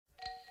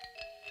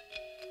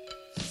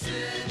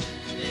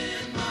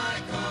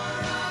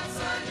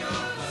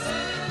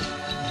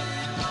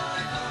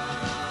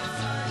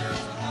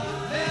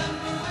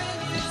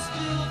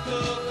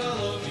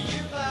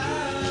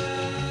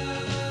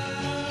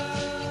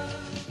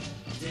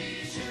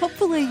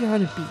Hopefully you're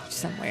on a beach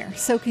somewhere,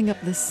 soaking up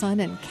the sun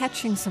and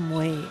catching some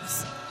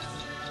waves.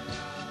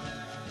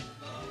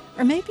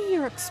 Or maybe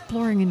you're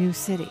exploring a new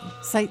city,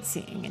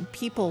 sightseeing and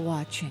people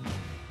watching.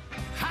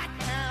 Hot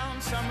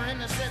town, summer in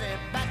the city,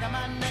 back of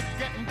my neck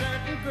getting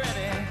dirt and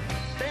gritty.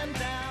 Bend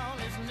down,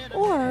 isn't it?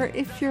 Or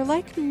if you're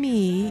like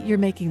me, you're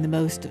making the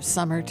most of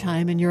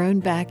summertime in your own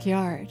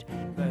backyard.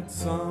 That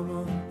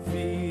summer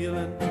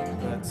feeling,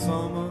 that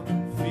summer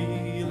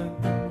feeling,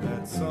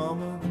 that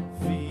summer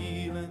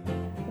feeling.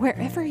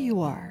 Wherever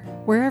you are,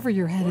 wherever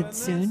you're headed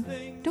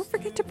soon, don't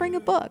forget to bring a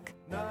book.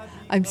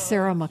 I'm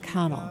Sarah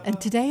McConnell, and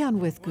today on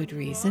With Good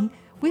Reason,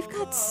 we've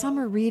got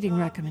summer reading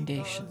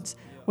recommendations,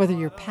 whether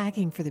you're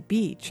packing for the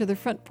beach or the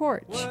front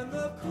porch. When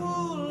the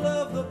cool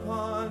of the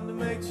pond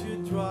makes you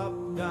drop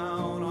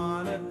down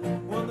on it,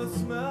 when the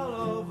smell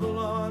of the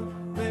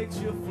lawn makes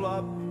you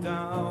flop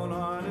down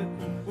on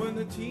it, when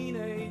the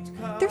teenage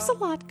There's a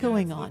lot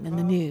going on in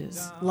the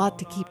news, a lot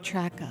to keep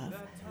track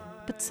of.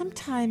 But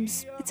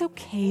sometimes it's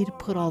okay to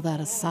put all that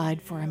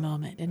aside for a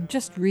moment and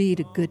just read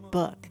a good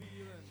book.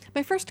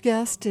 My first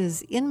guest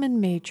is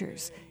Inman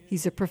Majors.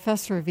 He's a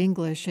professor of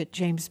English at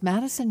James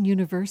Madison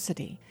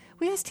University.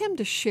 We asked him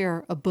to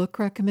share a book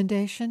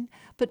recommendation,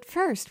 but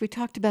first we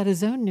talked about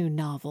his own new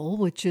novel,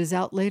 which is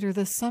out later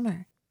this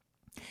summer.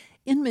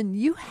 Inman,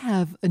 you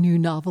have a new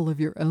novel of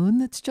your own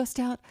that's just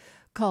out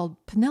called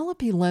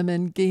Penelope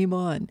Lemon, Game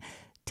On.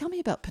 Tell me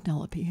about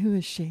Penelope. Who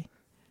is she?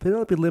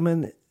 Penelope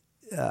Lemon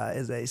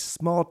is a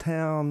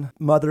small-town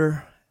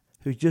mother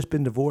who's just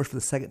been divorced for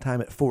the second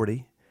time at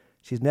 40.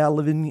 She's now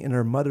living in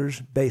her mother's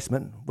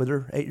basement with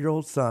her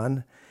 8-year-old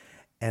son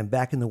and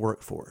back in the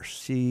workforce.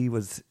 She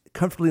was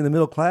comfortably in the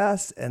middle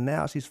class, and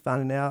now she's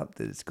finding out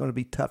that it's going to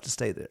be tough to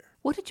stay there.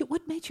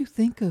 What made you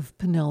think of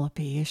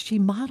Penelope? Is she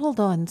modeled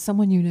on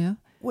someone you know?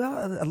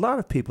 Well, a lot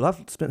of people.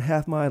 I've spent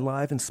half my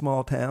life in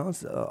small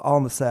towns, all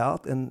in the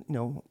South, and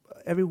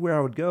everywhere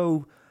I would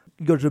go,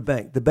 you go to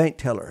the bank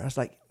teller. I was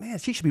like, man,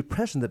 she should be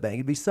president of the bank.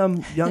 It'd be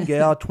some young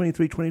gal,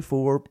 23,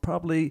 24,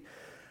 probably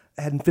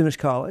hadn't finished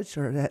college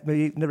or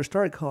maybe never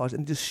started college,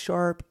 and just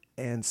sharp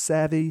and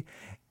savvy.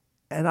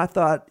 And I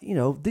thought,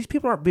 these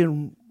people aren't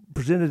being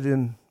presented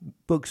in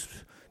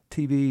books,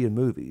 TV, and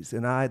movies.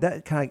 And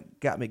that kind of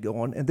got me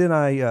going. And then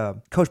I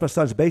coached my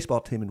son's baseball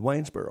team in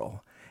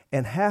Waynesboro.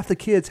 And half the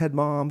kids had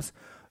moms,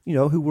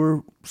 who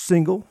were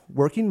single,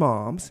 working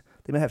moms.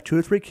 They might have 2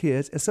 or 3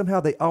 kids, and somehow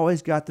they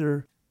always got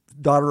their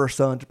daughter or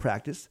son to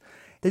practice.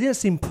 They didn't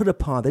seem put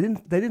upon. They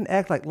didn't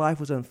act like life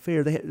was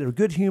unfair. They were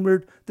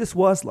good-humored. This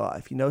was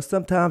life.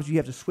 Sometimes you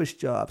have to switch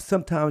jobs.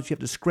 Sometimes you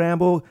have to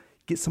scramble,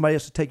 get somebody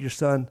else to take your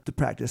son to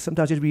practice.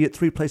 Sometimes you have to be at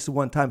 3 places at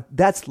one time.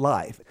 That's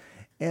life.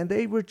 And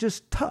they were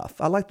just tough.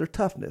 I liked their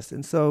toughness.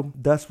 And so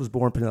thus was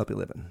born Penelope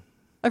Lemon.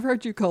 I've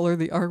heard you call her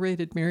the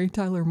R-rated Mary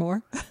Tyler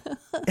Moore.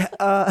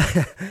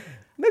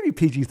 Maybe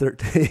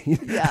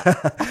PG-13.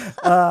 Yeah.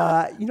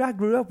 I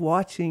grew up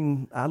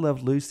watching I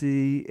Love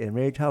Lucy and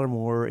Mary Tyler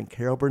Moore and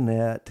Carol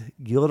Burnett,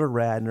 Gilda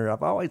Radner.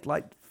 I've always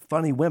liked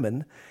funny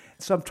women.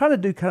 So I'm trying to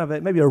do kind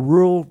of maybe a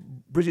rural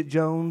Bridget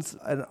Jones,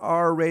 an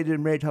R-rated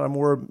Mary Tyler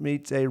Moore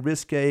meets a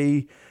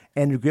risque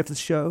Andrew Griffith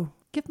show.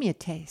 Give me a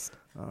taste.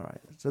 All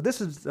right. So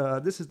this is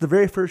the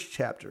very first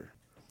chapter.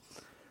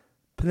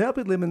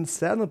 Penelope Lemon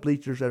sat on the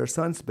bleachers at her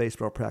son's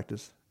baseball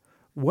practice,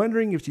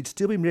 wondering if she'd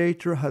still be married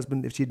to her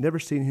husband if she'd never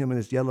seen him in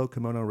his yellow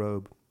kimono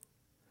robe.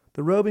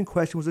 The robe in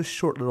question was a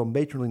short little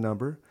matronly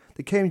number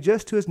that came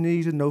just to his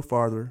knees and no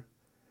farther.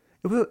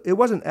 It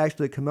wasn't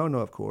actually a kimono,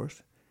 of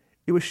course.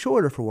 It was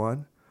shorter, for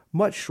one,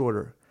 much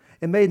shorter,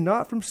 and made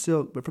not from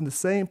silk but from the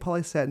same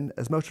polysatin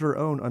as most of her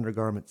own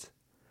undergarments.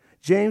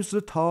 James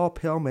was a tall,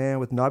 pale man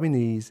with knobby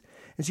knees,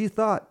 and she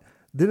thought,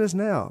 then as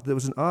now, that it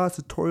was an odd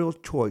sartorial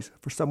choice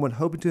for someone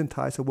hoping to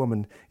entice a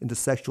woman into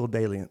sexual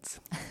dalliance.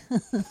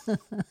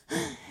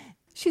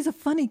 She's a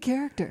funny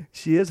character.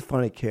 She is a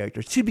funny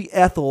character. She'd be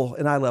Ethel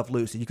in I Love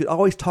Lucy. You could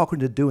always talk her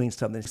into doing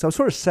something. So I'm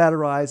sort of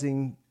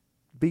satirizing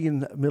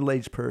being a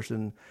middle-aged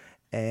person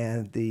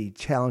and the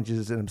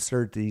challenges and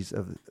absurdities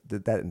of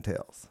that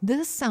entails.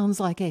 This sounds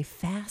like a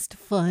fast,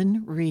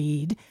 fun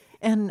read,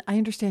 and I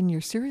understand you're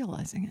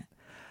serializing it.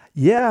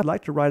 Yeah, I'd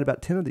like to write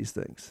about 10 of these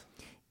things.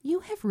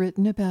 You have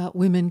written about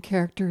women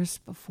characters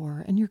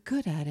before, and you're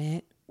good at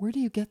it. Where do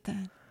you get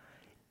that?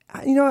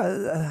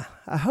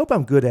 I hope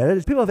I'm good at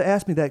it. People have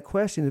asked me that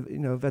question,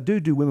 if I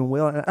do women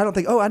well, and I don't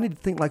think, I need to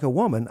think like a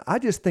woman. I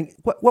just think,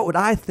 what would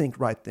I think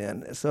right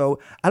then?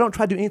 So I don't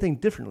try to do anything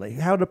differently.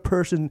 How would a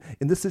person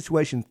in this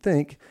situation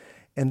think?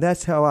 And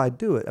that's how I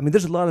do it. I mean,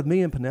 there's a lot of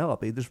me in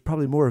Penelope. There's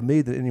probably more of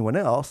me than anyone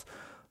else.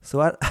 So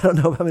I don't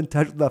know if I'm in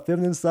touch with my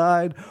feminine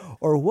side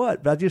or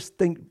what, but I just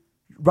think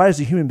right as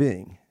a human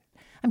being.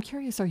 I'm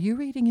curious, are you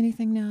reading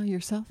anything now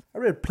yourself? I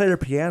read Play the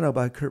Piano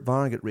by Kurt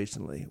Vonnegut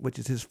recently, which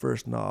is his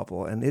first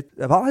novel. And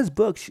of all his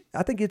books,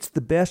 I think it's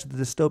the best of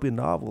the dystopian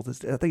novels.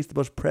 I think it's the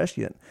most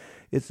prescient.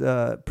 It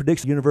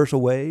predicts a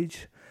universal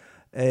wage,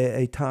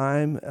 a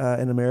time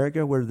in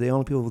America where the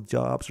only people with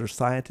jobs are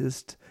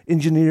scientists,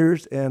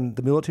 engineers, and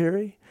the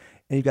military.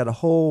 And you've got a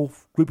whole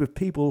group of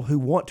people who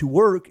want to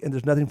work, and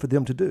there's nothing for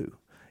them to do.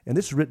 And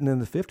this is written in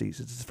the 50s.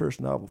 It's his first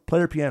novel,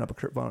 Player Piano by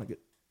Kurt Vonnegut.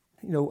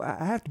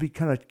 I have to be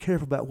kind of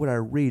careful about what I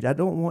read. I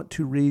don't want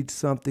to read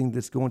something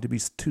that's going to be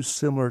too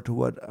similar to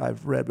what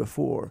I've read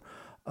before.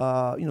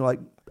 Like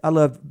I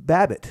loved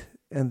Babbitt,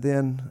 and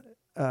then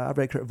I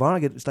read Kurt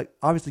Vonnegut. It's like,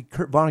 obviously,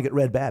 Kurt Vonnegut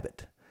read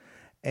Babbitt.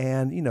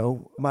 And,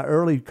 my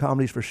early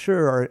comedies for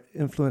sure are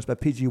influenced by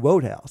P.G.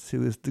 Wodehouse,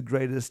 who is the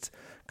greatest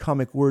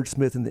comic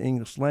wordsmith in the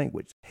English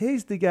language.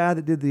 He's the guy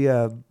that did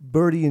the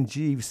Bertie and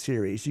Jeeves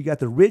series. You got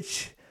the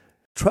rich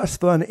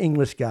trust fund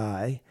English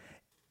guy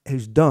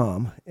who's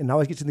dumb and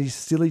always gets in these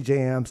silly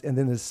jams, and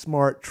then the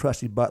smart,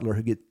 trusty butler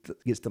who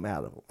gets them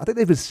out of them. I think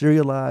they've been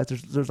serialized.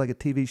 There's like a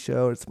TV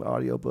show and some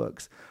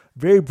audiobooks.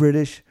 Very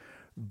British,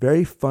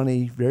 very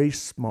funny, very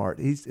smart.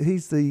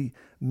 He's the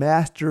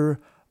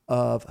master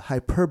of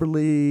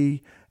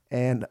hyperbole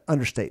and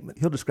understatement.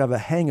 He'll describe a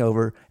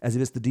hangover as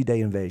if it's the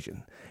D-Day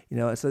invasion.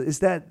 So it's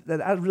that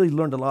I really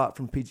learned a lot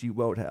from P.G.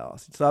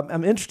 Wodehouse. So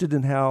I'm interested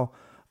in how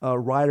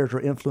writers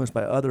are influenced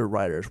by other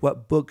writers.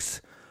 What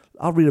books,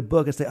 I'll read a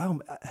book and say,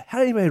 oh, how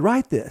did anybody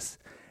write this?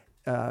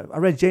 I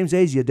read James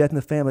Agee, Death in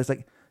the Family. It's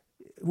like,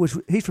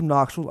 he's from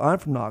Knoxville, I'm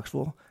from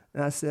Knoxville.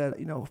 And I said,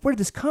 where did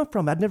this come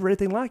from? I'd never read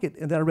anything like it.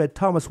 And then I read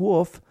Thomas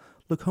Wolfe,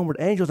 Look Homeward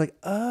Angels, like,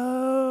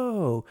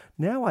 oh,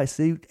 now I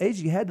see.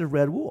 Agee had to have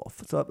read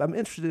Wolfe. So I'm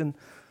interested in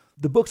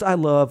the books I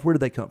love. Where do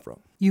they come from?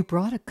 You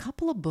brought a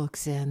couple of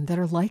books in that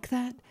are like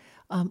that.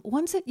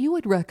 Ones that you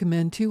would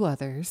recommend to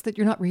others that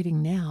you're not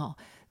reading now,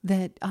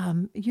 that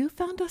you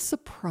found a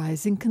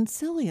surprising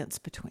consilience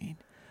between.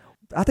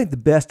 I think the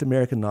best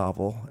American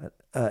novel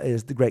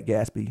is The Great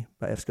Gatsby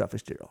by F. Scott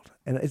Fitzgerald.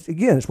 And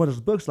it's one of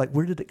those books, like,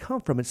 where did it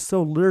come from? It's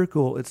so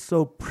lyrical. It's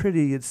so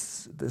pretty.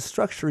 It's the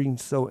structuring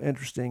so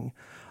interesting.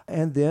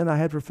 And then I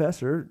had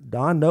Professor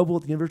Don Noble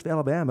at the University of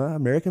Alabama,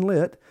 American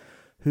Lit,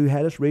 who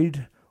had us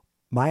read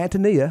My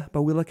Antonia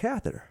by Willa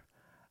Cather,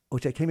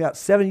 which came out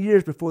 7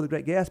 years before The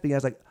Great Gatsby. And I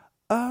was like,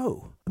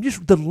 oh,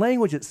 the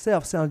language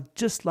itself sounds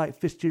just like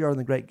Fitzgerald and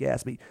The Great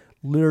Gatsby.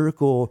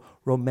 Lyrical,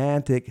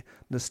 romantic,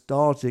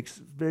 nostalgic,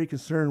 very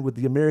concerned with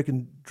the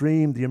American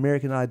dream, the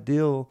American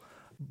ideal,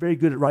 very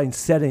good at writing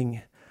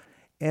setting.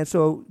 And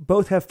so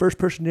both have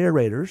first-person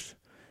narrators.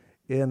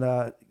 In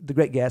The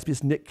Great Gatsby,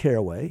 it's Nick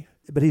Carraway,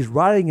 but he's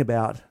writing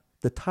about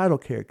the title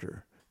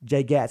character,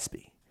 Jay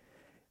Gatsby.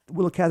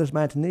 Willa Cather's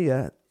My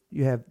Antonia,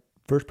 you have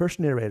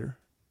first-person narrator,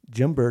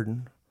 Jim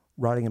Burden,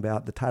 writing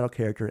about the title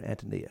character,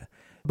 Antonia.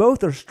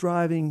 Both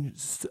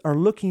are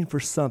looking for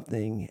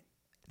something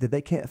that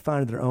they can't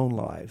find in their own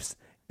lives,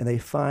 and they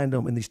find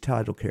them in these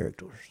title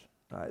characters.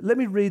 All right, let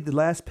me read the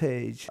last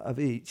page of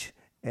each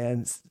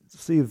and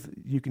see if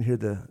you can hear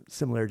the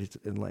similarities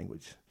in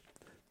language.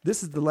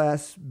 This is the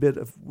last bit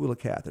of Willa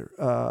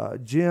Cather.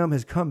 Jim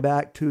has come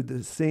back to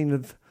the scene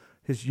of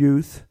his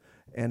youth,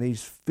 and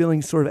he's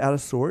feeling sort of out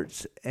of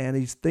sorts, and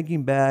he's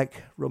thinking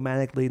back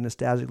romantically,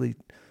 nostalgically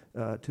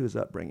to his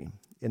upbringing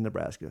in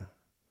Nebraska.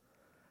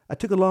 I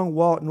took a long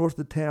walk north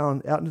of the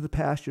town, out into the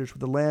pastures where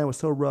the land was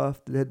so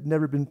rough that it had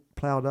never been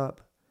plowed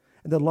up,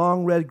 and the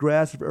long red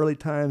grass of early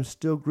times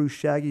still grew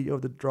shaggy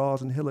over the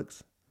draws and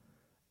hillocks.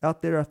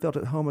 Out there I felt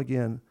at home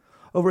again.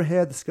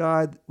 Overhead the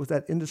sky was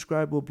that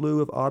indescribable blue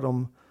of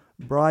autumn,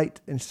 bright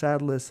and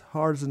shadowless,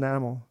 hard as an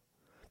animal.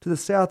 To the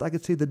south I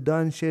could see the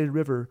dun-shaded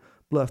river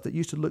bluff that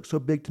used to look so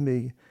big to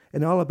me,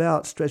 and all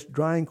about stretched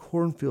drying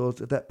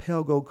cornfields of that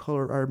pale gold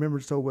color I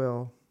remembered so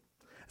well.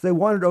 As I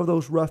wandered over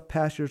those rough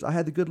pastures, I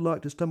had the good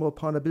luck to stumble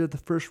upon a bit of the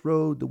first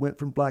road that went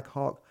from Black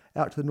Hawk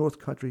out to the north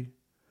country,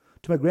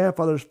 to my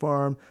grandfather's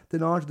farm,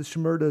 then on to the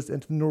Shimerdas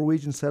and to the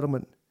Norwegian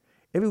settlement.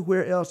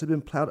 Everywhere else had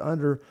been plowed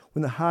under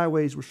when the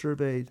highways were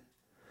surveyed.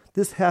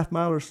 This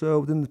half-mile or so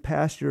within the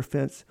pasture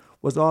fence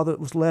was all that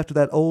was left of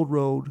that old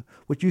road,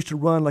 which used to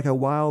run like a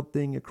wild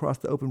thing across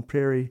the open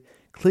prairie,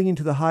 clinging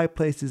to the high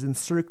places and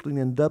circling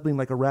and doubling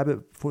like a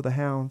rabbit before the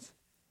hounds.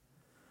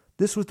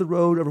 This was the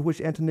road over which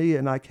Antonia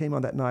and I came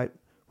on that night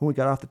when we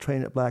got off the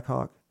train at Black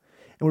Hawk,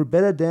 and were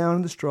bedded down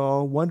in the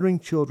straw, wondering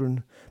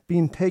children,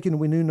 being taken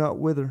we knew not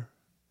whither.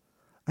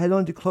 I had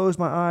only to close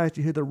my eyes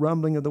to hear the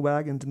rumbling of the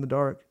wagons in the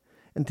dark,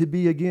 and to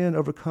be again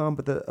overcome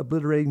by the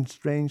obliterating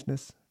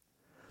strangeness.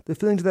 The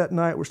feelings of that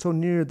night were so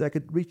near that I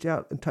could reach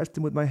out and touch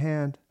them with my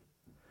hand.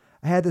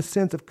 I had the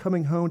sense of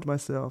coming home to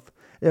myself,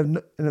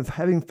 and of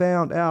having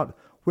found out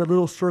what a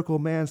little circle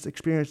man's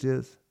experience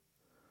is.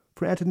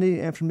 For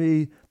Antonia and for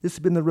me, this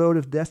had been the road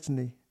of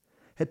destiny,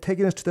 had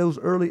taken us to those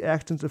early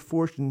accidents of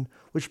fortune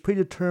which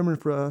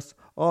predetermined for us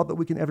all that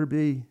we can ever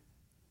be.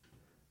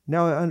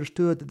 Now I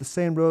understood that the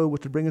same road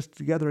was to bring us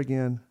together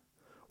again.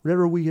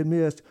 Whatever we had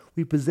missed,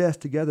 we possessed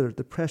together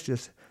the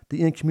precious,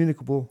 the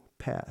incommunicable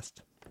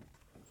past.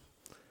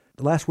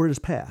 The last word is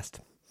past.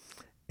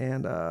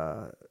 And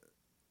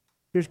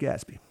here's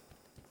Gatsby.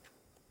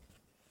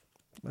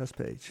 Last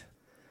page.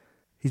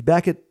 He's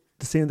back at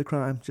the scene of the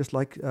crime, just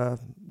like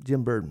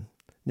Jim Burden,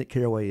 Nick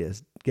Carraway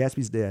is.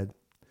 Gatsby's dead.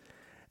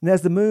 And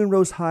as the moon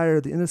rose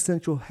higher, the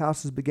inessential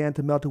houses began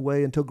to melt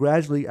away until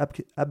gradually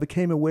I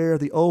became aware of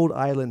the old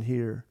island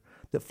here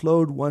that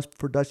flowed once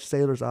for Dutch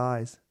sailors'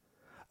 eyes,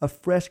 a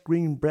fresh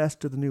green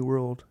breast of the New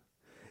World.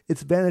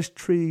 Its vanished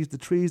trees, the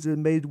trees that had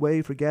made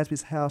way for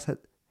Gatsby's house,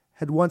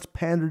 had once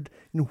pandered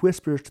in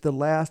whispers to the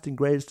last and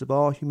greatest of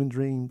all human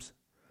dreams.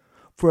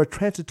 For a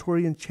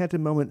transitory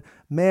enchanted moment,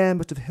 man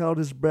must have held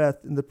his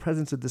breath in the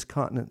presence of this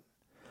continent.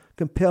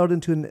 Compelled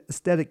into an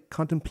aesthetic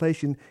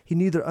contemplation he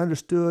neither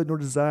understood nor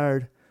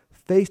desired,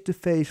 face to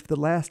face for the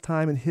last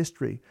time in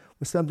history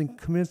with something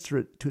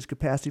commensurate to his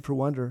capacity for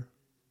wonder.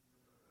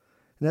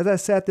 And as I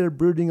sat there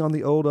brooding on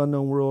the old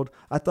unknown world,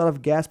 I thought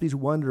of Gatsby's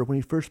wonder when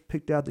he first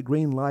picked out the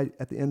green light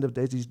at the end of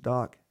Daisy's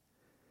dock.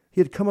 He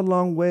had come a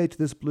long way to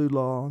this blue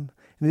lawn,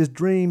 and his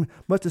dream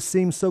must have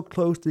seemed so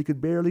close that he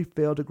could barely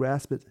fail to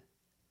grasp it.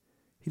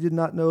 He did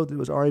not know that it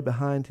was already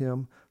behind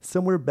him,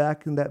 somewhere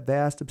back in that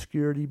vast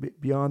obscurity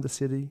beyond the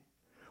city,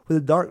 where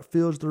the dark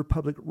fields of the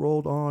Republic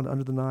rolled on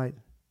under the night.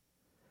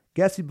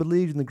 Gatsby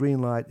believed in the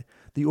green light,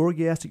 the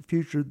orgastic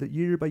future that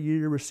year by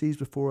year recedes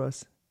before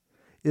us.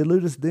 It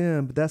eluded us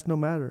then, but that's no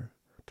matter.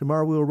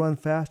 Tomorrow we will run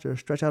faster,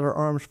 stretch out our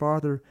arms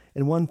farther,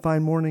 and one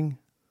fine morning,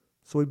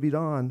 so we beat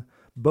on,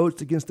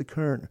 boats against the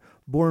current,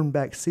 borne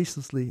back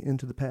ceaselessly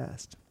into the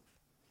past.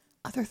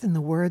 Other than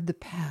the word the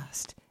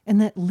past, and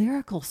that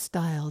lyrical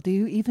style, do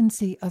you even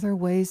see other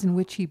ways in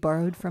which he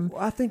borrowed from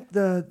Well, I think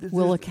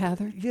Willa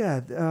Cather?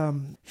 Yeah,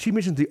 she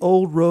mentions the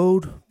old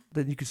road,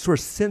 that you could sort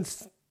of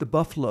sense the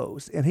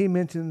buffaloes, and he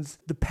mentions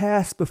the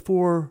past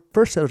before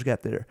first settlers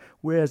got there.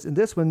 Whereas in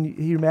this one,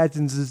 he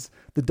imagines is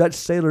the Dutch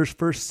sailors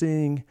first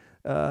seeing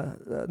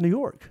New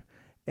York,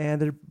 and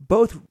they're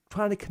both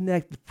trying to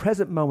connect the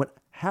present moment.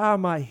 How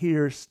am I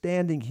here,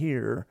 standing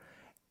here,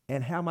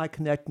 and how am I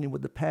connecting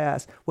with the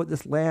past, what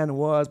this land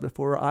was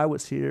before I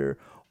was here,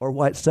 or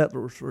white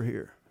settlers were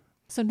here?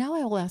 So now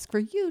I will ask for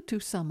you to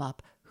sum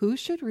up who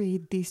should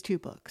read these two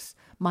books,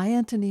 My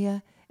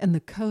Antonia and The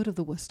Code of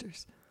the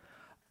Worcesters.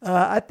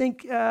 I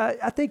think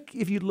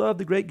if you love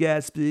The Great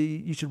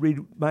Gatsby, you should read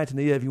My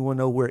Antonia if you want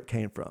to know where it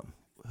came from,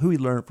 who he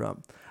learned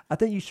from. I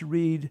think you should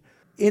read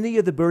any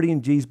of the Birdie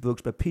and G's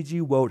books by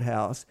P.G.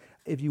 Wodehouse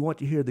if you want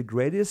to hear the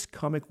greatest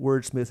comic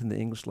wordsmith in the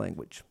English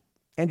language,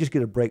 and just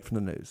get a break from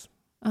the news.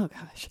 Oh,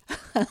 gosh.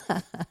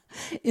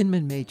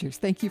 Inman Majors,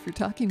 thank you for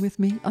talking with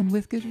me on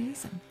With Good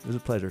Reason. It was a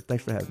pleasure.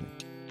 Thanks for having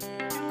me.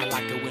 I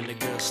like it when the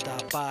girls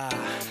stop by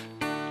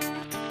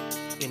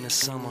in the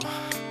summer.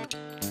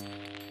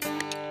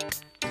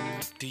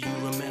 Do you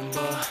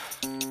remember?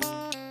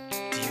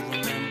 Do you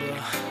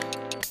remember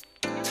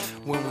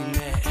when we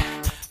met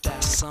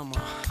that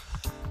summer?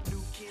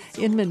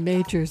 Inman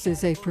Majors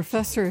is a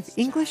professor of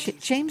English at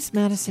James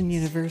Madison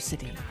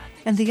University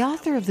and the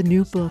author of the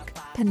new book,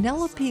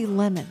 Penelope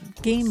Lemon,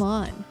 Game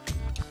On.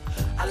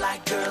 I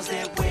like girls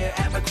that wear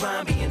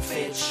Abercrombie and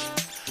Fitch.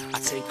 I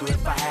take her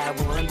if I had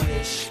one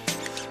wish.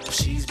 But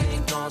she's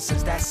been gone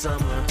since that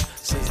summer.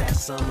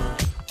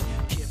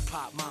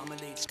 Hip-hop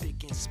marmalade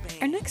speaking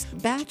Spanish. Our next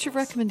batch of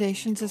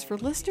recommendations is for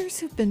listeners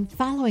who've been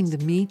following the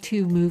Me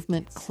Too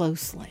movement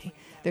closely.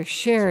 They're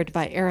shared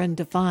by Erin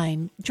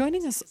Devine,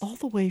 joining us all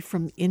the way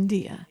from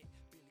India.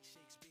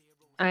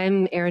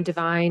 I'm Erin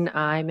Devine.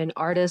 I'm an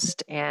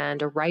artist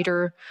and a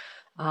writer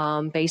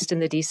based in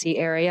the DC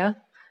area,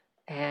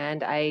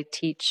 and I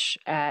teach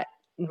at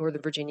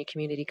Northern Virginia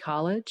Community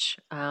College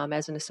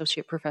as an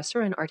associate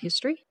professor in art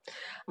history.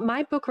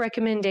 My book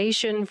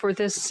recommendation for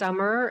this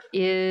summer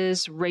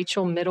is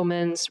Rachel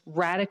Middleman's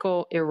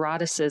Radical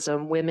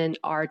Eroticism, Women,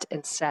 Art,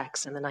 and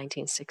Sex in the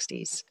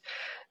 1960s.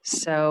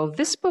 So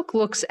this book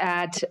looks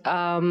at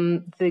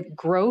the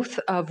growth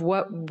of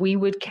what we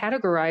would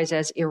categorize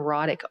as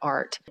erotic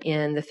art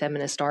in the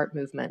feminist art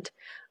movement.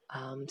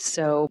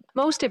 So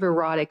most of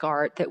erotic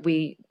art that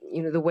we,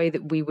 the way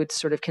that we would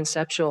sort of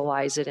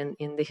conceptualize it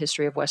in the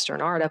history of Western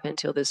art up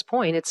until this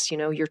point, it's,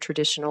 your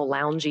traditional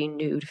lounging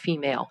nude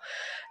female.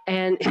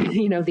 And,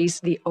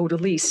 the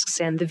odalisques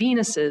and the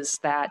Venuses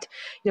that,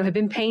 have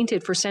been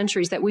painted for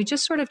centuries that we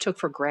just sort of took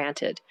for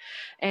granted.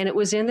 And it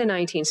was in the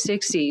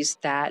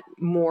 1960s that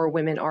more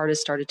women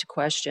artists started to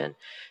question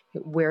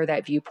where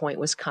that viewpoint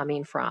was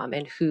coming from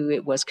and who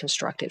it was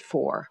constructed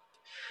for.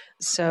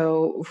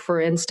 So, for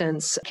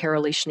instance,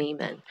 Carolee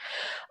Schneemann.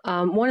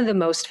 One of the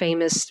most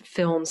famous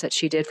films that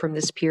she did from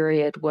this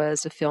period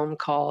was a film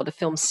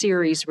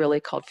series really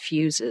called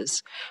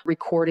Fuses,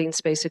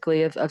 recordings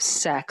basically of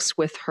sex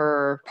with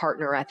her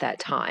partner at that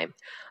time.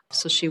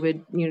 So she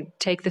would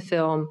take the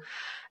film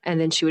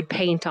and then she would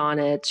paint on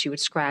it, she would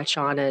scratch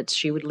on it,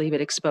 she would leave it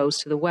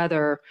exposed to the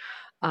weather,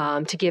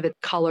 to give it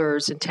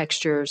colors and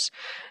textures.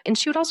 And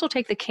she would also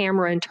take the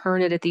camera and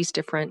turn it at these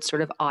different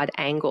sort of odd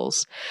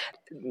angles,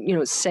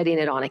 setting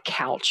it on a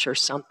couch or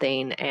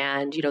something,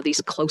 and,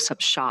 these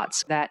close-up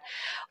shots that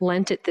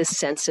lent it this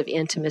sense of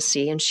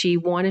intimacy. And she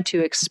wanted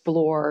to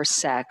explore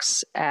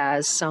sex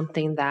as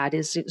something that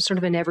is sort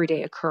of an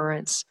everyday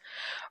occurrence.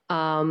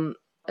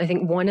 I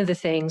think one of the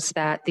things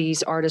that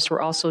these artists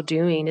were also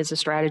doing is a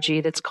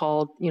strategy that's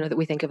called, that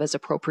we think of as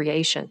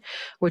appropriation,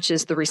 which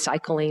is the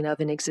recycling of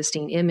an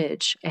existing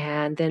image.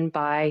 And then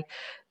by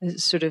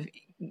sort of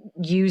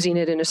using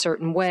it in a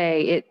certain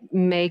way, it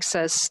makes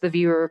us, the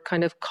viewer,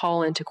 kind of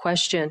call into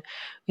question,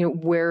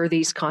 where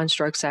these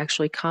constructs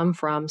actually come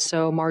from.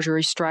 So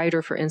Marjorie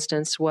Strider, for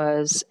instance,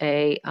 was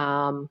a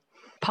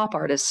pop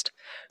artist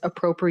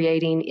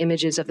appropriating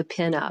images of the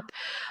pinup.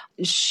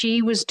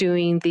 She was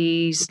doing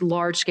these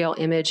large-scale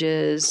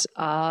images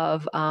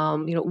of,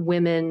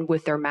 women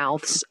with their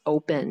mouths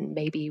open,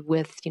 maybe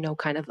with,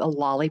 kind of a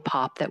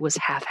lollipop that was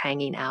half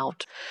hanging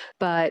out.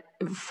 But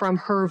from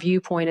her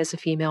viewpoint as a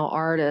female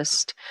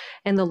artist,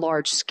 and the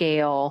large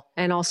scale,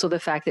 and also the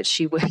fact that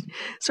she would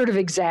sort of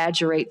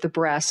exaggerate the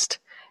breast,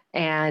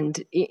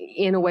 and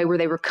in a way where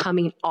they were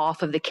coming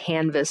off of the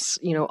canvas,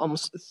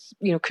 almost,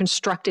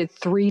 constructed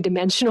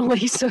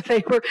three-dimensionally, so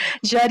they were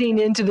jutting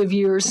into the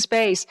viewer's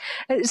space.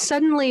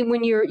 Suddenly,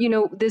 when you're,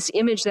 this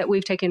image that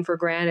we've taken for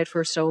granted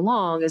for so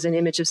long as an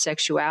image of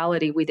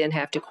sexuality, we then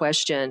have to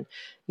question,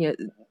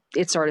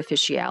 its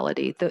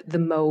artificiality, the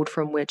mode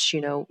from which,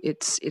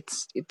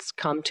 it's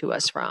come to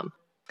us from.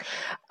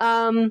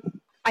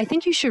 I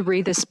think you should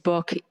read this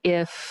book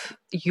if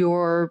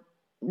you're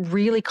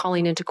really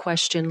calling into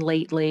question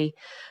lately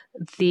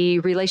the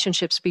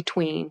relationships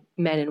between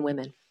men and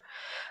women.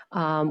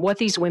 What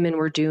these women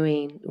were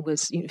doing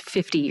was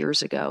 50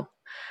 years ago.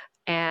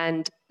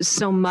 And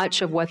so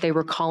much of what they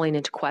were calling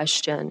into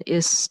question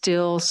is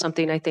still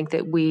something I think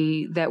that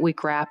we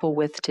grapple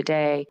with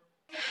today.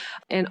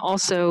 And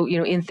also,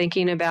 in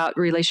thinking about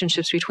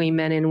relationships between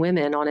men and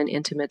women on an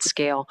intimate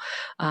scale,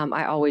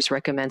 I always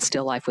recommend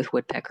Still Life with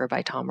Woodpecker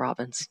by Tom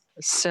Robbins.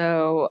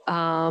 So,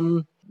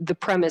 the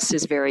premise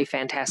is very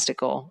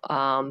fantastical.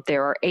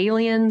 There are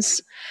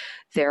aliens,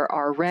 there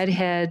are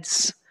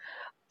redheads,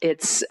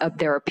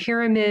 there are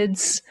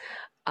pyramids.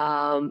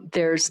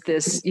 There's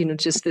this,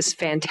 just this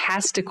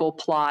fantastical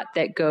plot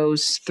that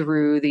goes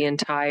through the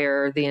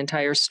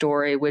entire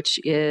story, which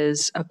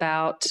is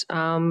about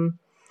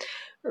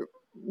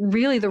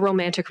really the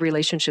romantic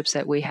relationships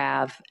that we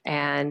have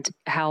and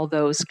how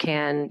those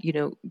can,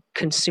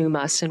 consume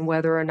us, and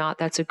whether or not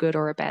that's a good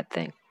or a bad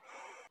thing.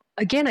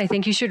 Again, I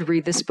think you should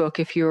read this book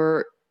if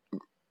you're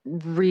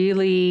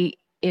really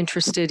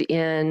interested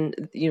in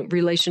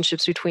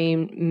relationships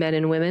between men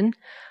and women,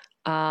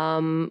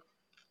 and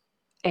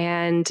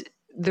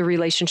the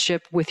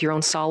relationship with your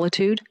own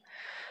solitude,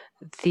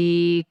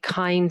 the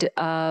kind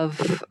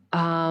of,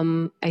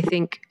 I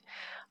think,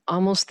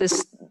 almost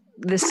this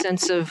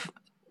sense of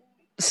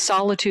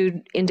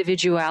solitude,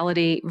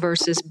 individuality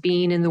versus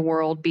being in the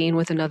world, being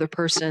with another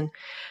person,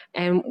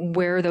 and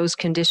where those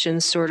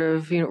conditions sort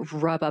of,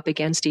 rub up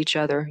against each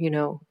other,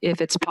 if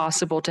it's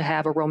possible to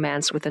have a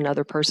romance with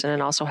another person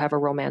and also have a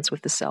romance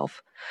with the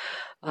self.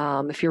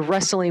 If you're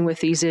wrestling with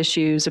these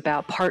issues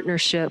about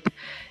partnership,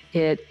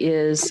 it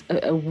is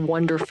a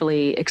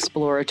wonderfully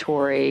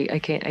exploratory,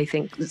 I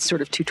think,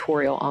 sort of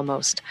tutorial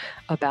almost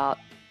about,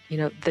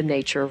 the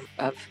nature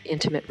of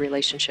intimate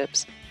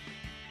relationships.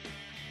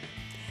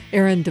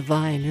 Erin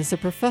Devine is a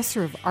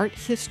professor of art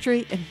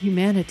history and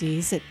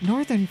humanities at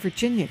Northern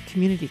Virginia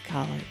Community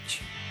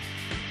College.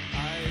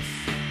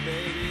 Ice,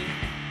 baby,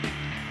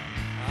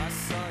 I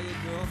saw your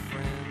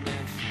girlfriend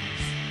and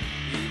she's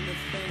eating her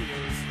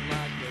fingers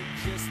like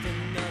they're just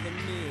another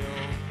meal,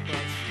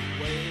 but she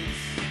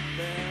waits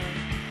there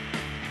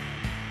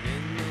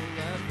in the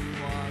levee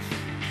wash,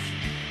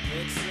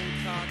 mixing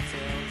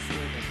cocktails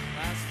with a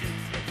plastic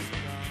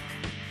cigar.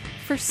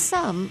 For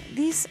some,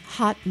 these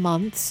hot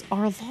months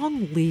are a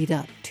long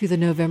lead-up to the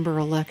November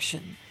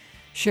election.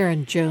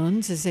 Sharon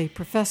Jones is a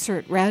professor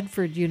at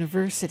Radford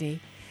University,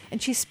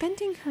 and she's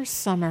spending her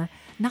summer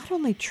not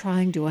only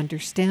trying to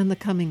understand the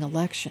coming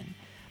election,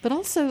 but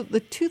also the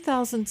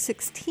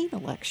 2016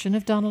 election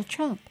of Donald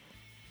Trump.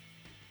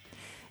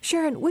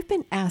 Sharon, we've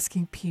been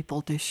asking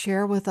people to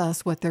share with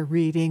us what they're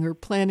reading or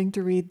planning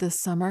to read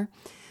this summer.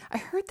 I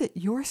heard that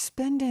you're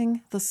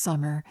spending the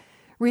summer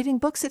reading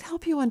books that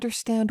help you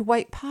understand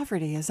white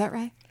poverty. Is that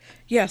right?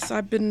 Yes,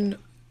 I've been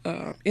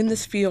in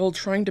this field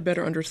trying to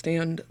better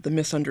understand the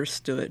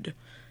misunderstood.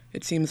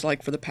 It seems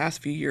like for the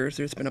past few years,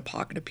 there's been a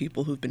pocket of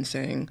people who've been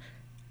saying,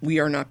 we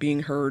are not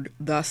being heard,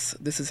 thus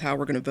this is how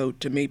we're going to vote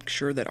to make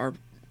sure that our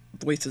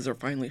voices are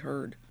finally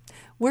heard.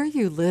 Where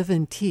you live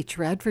and teach,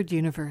 Radford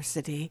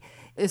University,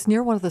 is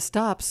near one of the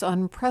stops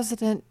on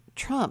President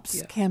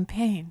Trump's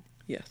campaign.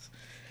 Yes.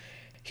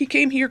 He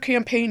came here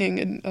campaigning,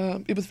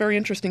 and it was very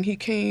interesting. He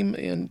came,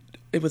 and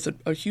it was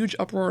a huge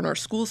uproar in our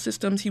school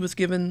systems. He was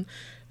given,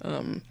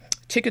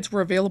 tickets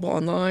were available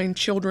online.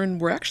 Children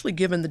were actually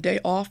given the day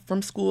off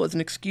from school as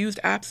an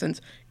excused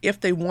absence if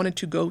they wanted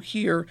to go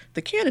hear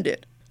the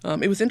candidate.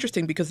 It was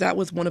interesting because that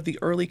was one of the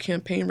early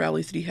campaign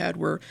rallies that he had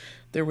where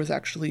there was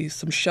actually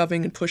some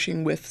shoving and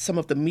pushing with some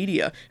of the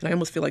media. And I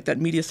almost feel like that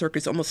media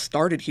circus almost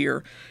started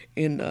here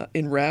in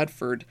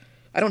Radford.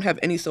 I don't have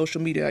any social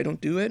media. I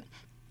don't do it.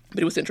 But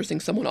it was interesting.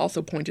 Someone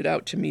also pointed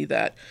out to me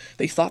that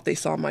they thought they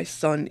saw my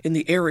son in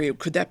the area.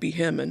 Could that be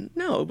him? And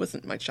no, it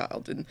wasn't my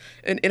child. And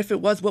if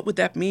it was, what would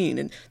that mean?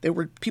 And there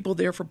were people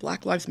there for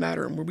Black Lives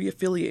Matter, and were we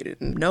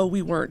affiliated? And no,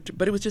 we weren't.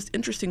 But it was just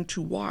interesting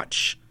to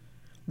watch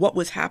what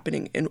was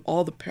happening and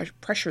all the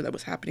pressure that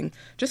was happening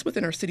just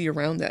within our city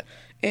around that.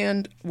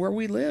 And where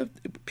we live,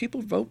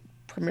 people vote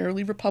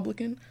primarily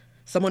Republican.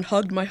 Someone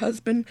hugged my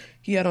husband.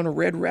 He had on a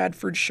red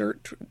Radford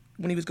shirt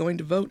when he was going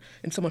to vote,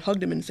 and someone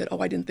hugged him and said, "Oh,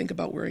 I didn't think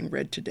about wearing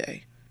red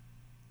today."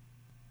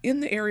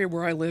 In the area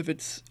where I live,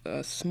 it's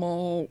a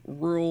small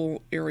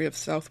rural area of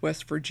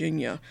Southwest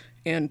Virginia,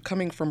 and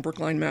coming from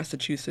Brookline,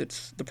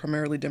 Massachusetts, the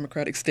primarily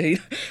Democratic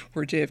state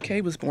where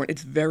JFK was born,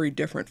 it's very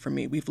different for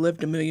me. We've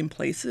lived a million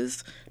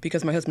places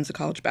because my husband's a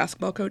college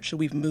basketball coach, so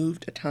we've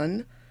moved a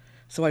ton.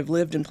 So I've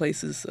lived in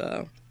places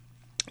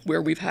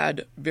where we've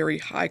had very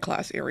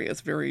high-class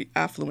areas, very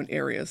affluent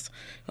areas.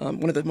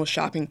 One of the most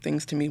shocking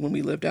things to me when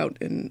we lived out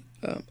in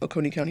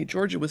Oconee County,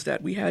 Georgia, was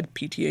that we had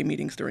PTA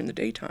meetings during the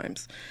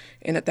daytimes.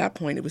 And at that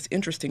point, it was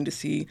interesting to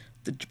see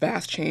the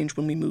vast change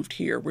when we moved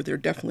here, where there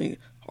definitely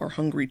are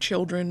hungry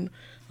children.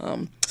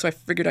 So I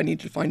figured I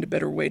needed to find a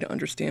better way to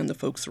understand the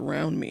folks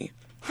around me.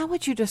 How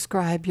would you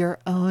describe your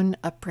own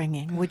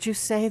upbringing? Would you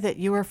say that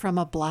you are from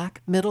a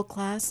Black middle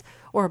class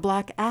or a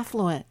Black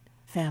affluent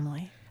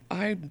family?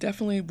 I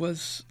definitely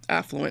was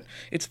affluent.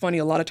 It's funny,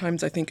 a lot of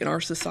times I think in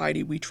our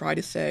society we try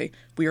to say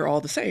we are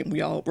all the same.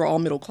 We're all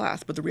middle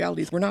class, but the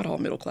reality is we're not all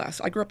middle class.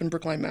 I grew up in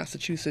Brookline,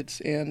 Massachusetts,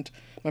 and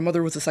my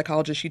mother was a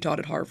psychologist. She taught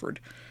at Harvard.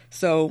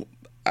 So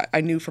I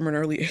knew from an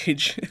early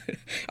age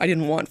I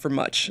didn't want for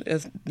much,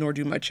 nor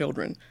do my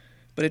children.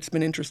 But it's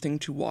been interesting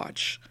to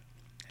watch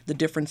the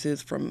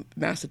differences from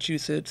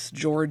Massachusetts,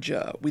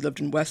 Georgia. We lived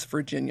in West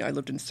Virginia. I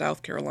lived in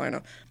South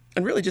Carolina.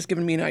 And really just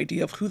given me an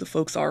idea of who the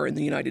folks are in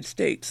the United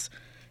States.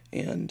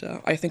 And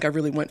I think I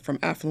really went from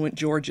affluent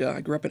Georgia.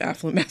 I grew up in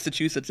affluent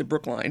Massachusetts at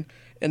Brookline.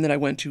 And then I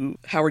went to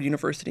Howard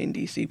University in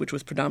D.C., which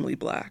was predominantly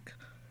Black,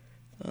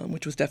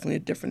 which was definitely a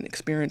different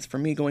experience for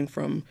me, going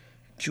from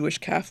Jewish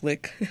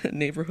Catholic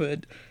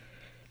neighborhood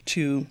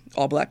to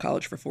all-Black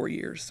college for 4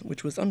 years,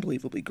 which was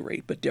unbelievably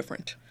great, but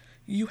different.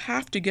 You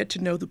have to get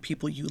to know the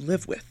people you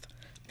live with.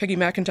 Peggy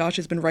McIntosh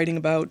has been writing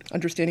about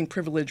understanding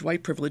privilege,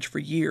 white privilege, for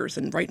years,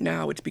 and right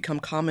now it's become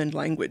common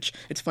language.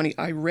 It's funny,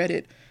 I read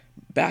it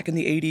back in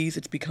the 80s.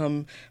 It's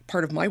become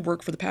part of my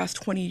work for the past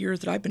 20 years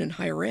that I've been in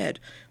higher ed.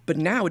 But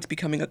now it's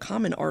becoming a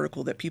common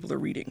article that people are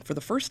reading for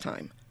the first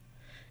time.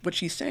 What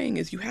she's saying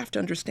is you have to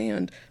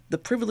understand the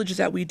privileges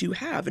that we do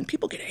have. And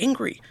people get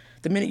angry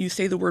the minute you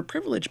say the word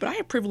privilege, but I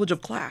have privilege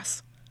of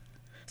class.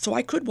 So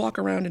I could walk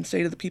around and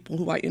say to the people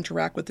who I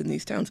interact with in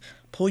these towns,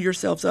 pull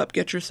yourselves up,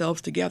 get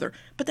yourselves together.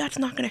 But that's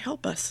not going to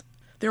help us.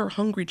 There are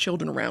hungry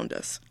children around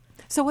us.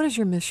 So what is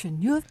your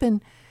mission? You have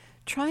been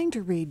trying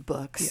to read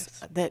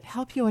books that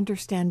help you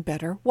understand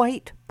better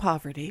white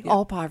poverty,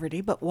 all poverty,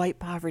 but white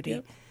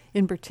poverty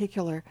in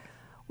particular.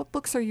 What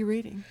books are you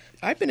reading?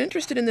 I've been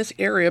interested in this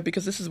area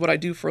because this is what I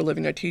do for a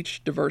living. I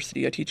teach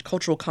diversity. I teach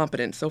cultural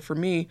competence. So for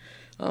me,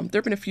 there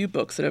have been a few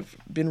books that have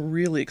been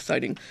really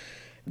exciting.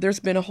 There's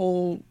been a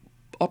whole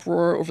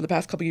uproar over the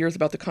past couple of years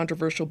about the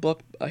controversial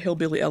book, A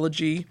Hillbilly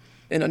Elegy,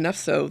 and enough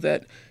so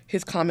that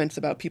his comments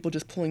about people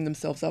just pulling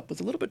themselves up was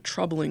a little bit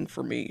troubling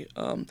for me,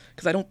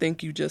 because I don't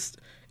think you just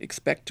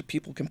expect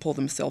people can pull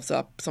themselves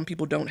up. Some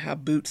people don't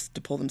have boots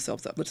to pull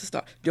themselves up. Let's just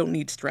stop. You don't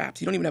need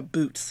straps. You don't even have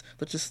boots.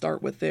 Let's just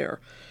start with there.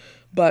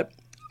 But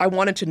I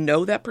wanted to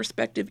know that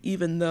perspective,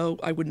 even though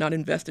I would not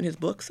invest in his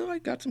book. So I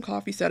got some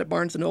coffee, sat at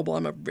Barnes & Noble.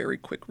 I'm a very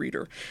quick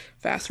reader,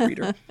 fast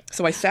reader.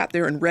 So I sat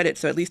there and read it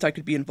so at least I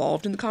could be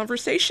involved in the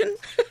conversation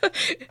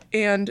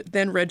and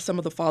then read some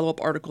of the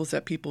follow-up articles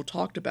that people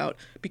talked about,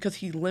 because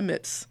he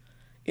limits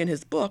in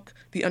his book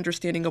the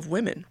understanding of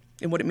women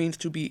and what it means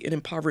to be an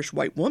impoverished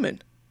white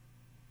woman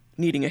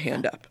needing a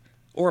hand up,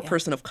 or a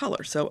person of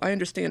color. So I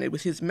understand it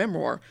was his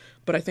memoir,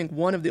 but I think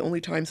one of the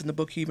only times in the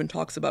book he even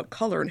talks about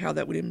color and how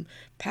that would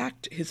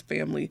impact his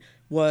family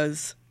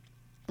was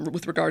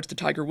with regards to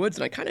Tiger Woods.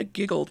 And I kind of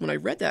giggled when I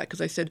read that,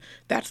 because I said,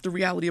 that's the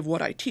reality of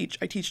what I teach.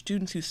 I teach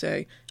students who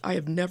say, I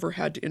have never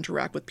had to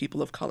interact with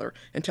people of color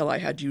until I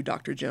had you,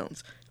 Dr.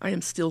 Jones. I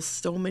am still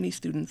so many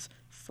students'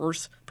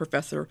 first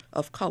professor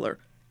of color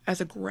as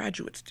a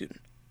graduate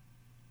student.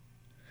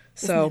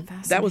 So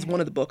that was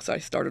one of the books I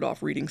started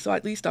off reading. So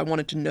at least I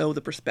wanted to know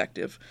the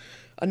perspective.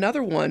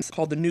 Another one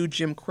called The New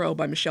Jim Crow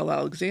by Michelle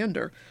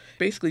Alexander,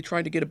 basically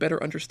trying to get a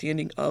better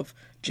understanding of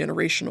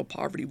generational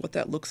poverty, what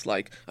that looks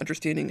like,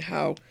 understanding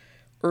how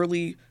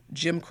early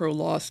Jim Crow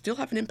laws still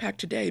have an impact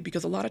today,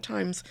 because a lot of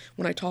times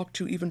when I talk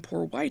to even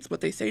poor whites,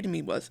 what they say to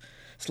me was,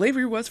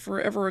 slavery was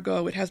forever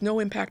ago, it has no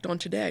impact on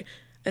today.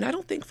 And I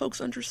don't think folks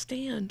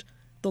understand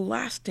the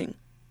lasting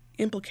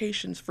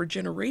implications for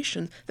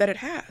generations that it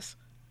has.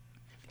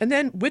 And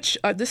then,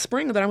 this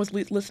spring that I was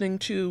listening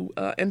to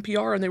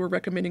NPR, and they were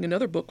recommending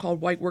another book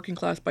called White Working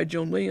Class by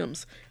Joan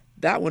Williams.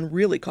 That one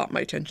really caught my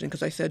attention,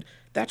 because I said,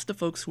 that's the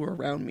folks who are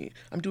around me.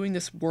 I'm doing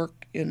this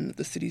work in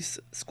the city's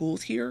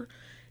schools here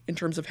in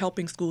terms of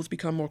helping schools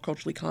become more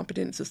culturally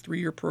competent. It's this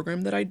 3-year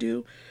program that I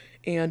do.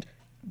 And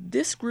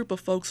this group of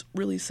folks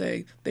really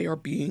say they are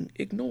being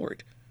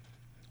ignored.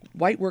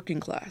 White working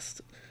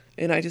class.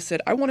 And I just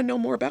said, I want to know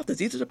more about this.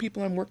 These are the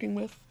people I'm working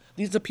with.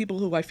 These are the people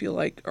who I feel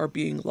like are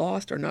being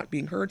lost or not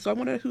being heard, so I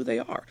want to know who they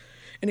are.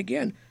 And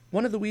again,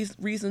 one of the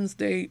reasons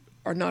they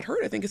are not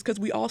heard, I think, is because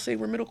we all say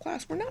we're middle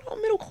class. We're not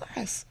all middle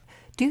class.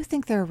 Do you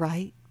think they're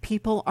right?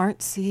 People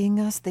aren't seeing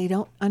us. They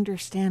don't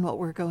understand what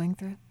we're going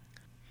through.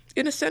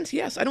 In a sense,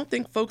 yes. I don't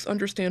think folks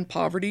understand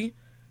poverty.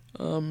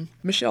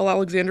 Michelle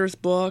Alexander's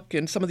book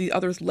and some of the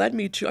others led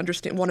me to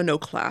want to know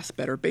class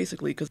better,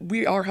 basically, because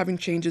we are having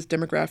changes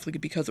demographically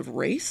because of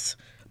race.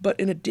 But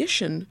in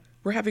addition,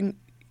 we're having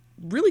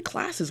really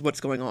class is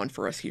what's going on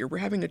for us here. We're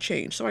having a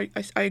change. So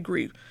I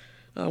agree.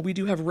 We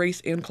do have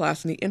race and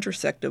class and the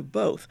intersect of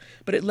both.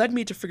 But it led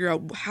me to figure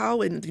out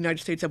how in the United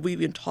States have we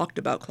even talked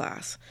about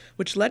class,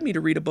 which led me to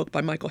read a book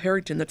by Michael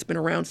Harrington that's been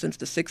around since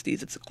the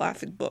 60s. It's a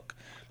classic book.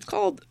 It's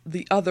called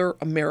The Other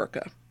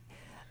America.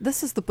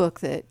 This is the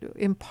book that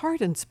in part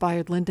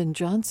inspired Lyndon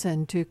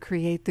Johnson to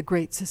create The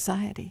Great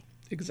Society.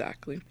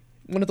 Exactly.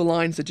 One of the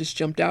lines that just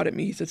jumped out at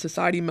me, he said,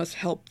 society must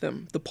help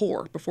them, the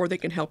poor, before they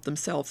can help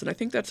themselves. And I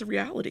think that's a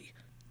reality.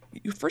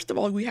 First of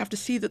all, we have to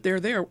see that they're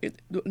there.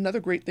 Another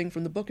great thing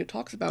from the book, it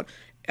talks about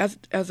as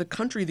a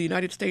country, the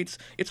United States,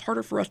 it's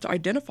harder for us to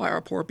identify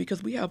our poor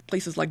because we have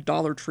places like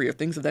Dollar Tree or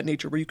things of that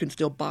nature where you can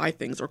still buy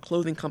things, or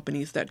clothing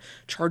companies that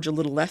charge a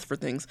little less for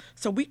things.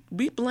 So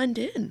we blend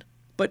in.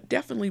 But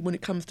definitely when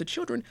it comes to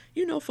children,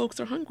 folks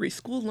are hungry.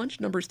 School lunch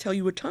numbers tell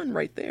you a ton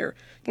right there.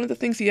 One of the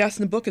things he asks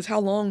in the book is, how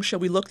long shall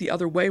we look the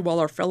other way while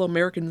our fellow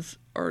Americans,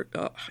 our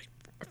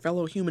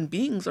fellow human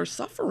beings are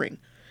suffering?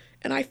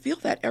 And I feel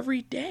that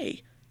every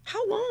day.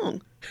 How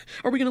long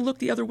are we going to look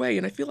the other way?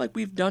 And I feel like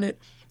we've done it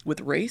with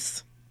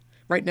race.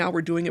 Right now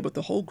we're doing it with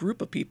the whole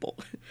group of people.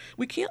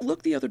 We can't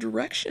look the other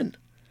direction.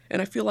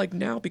 And I feel like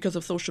now, because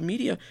of social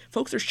media,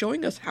 folks are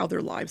showing us how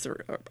their lives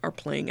are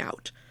playing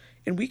out.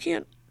 And we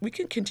can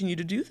continue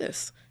to do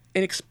this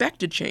and expect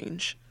to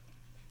change.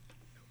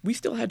 We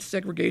still had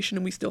segregation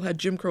and we still had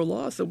Jim Crow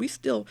laws, so we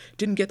still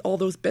didn't get all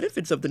those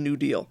benefits of the New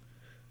Deal.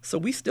 So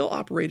we still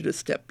operated a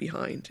step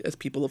behind as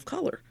people of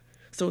color.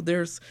 So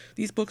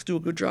these books do a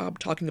good job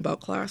talking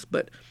about class,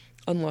 but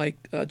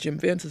unlike Jim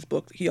Vance's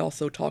book, he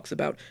also talks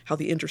about how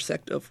the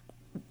intersect of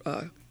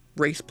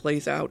race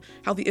plays out,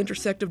 how the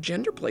intersect of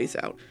gender plays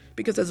out.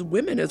 Because as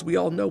women, as we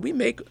all know, we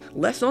make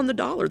less on the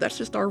dollar. That's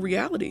just our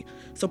reality.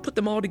 So put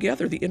them all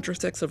together, the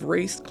intersects of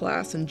race,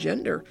 class, and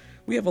gender.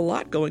 We have a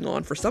lot going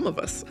on for some of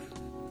us.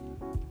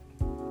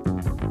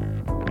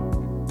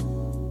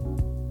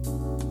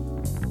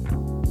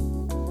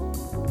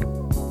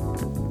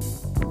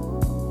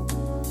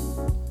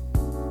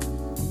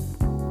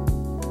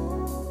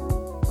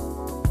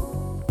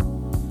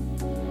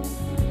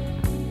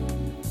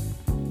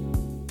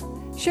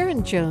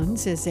 Sharon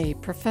Jones is a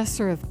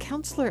professor of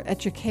counselor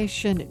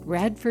education at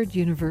Radford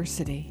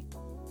University.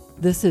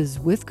 This is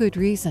With Good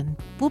Reason.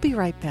 We'll be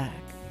right back.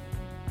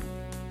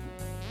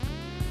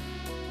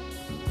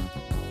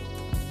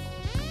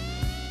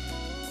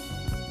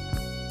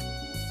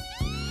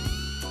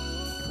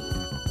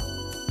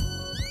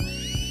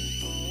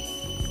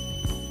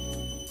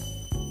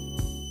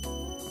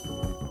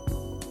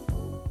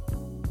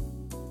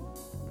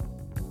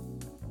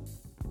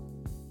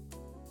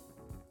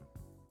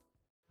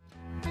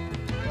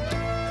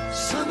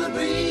 Summer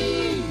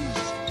breeze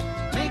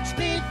makes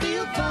me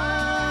feel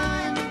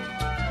fine,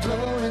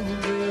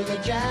 blowing through the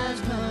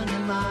jasmine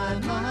in my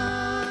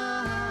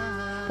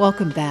mind.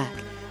 Welcome back.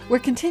 We're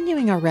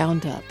continuing our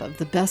roundup of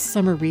the best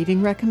summer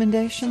reading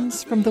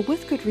recommendations from the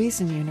With Good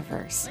Reason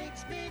universe.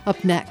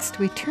 Up next,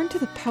 we turn to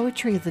the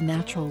poetry of the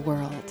natural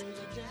world.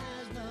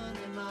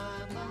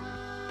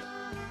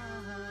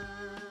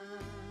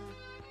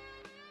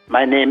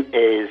 My name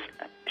is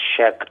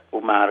Sheikh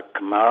Umar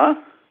Kamara.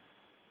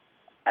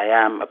 I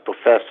am a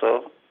professor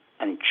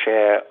and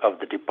chair of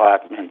the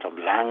Department of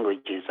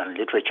Languages and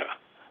Literature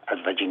at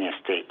Virginia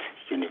State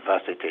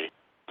University.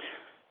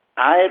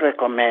 I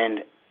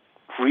recommend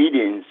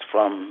readings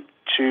from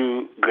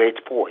two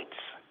great poets,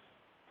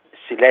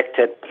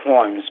 selected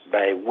poems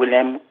by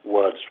William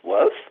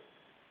Wordsworth,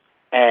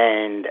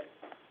 and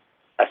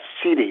A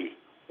City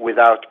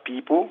Without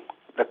People,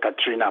 the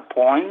Katrina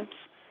poems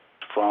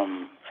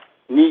from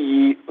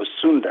Niyi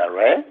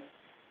Osundare,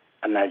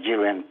 a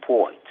Nigerian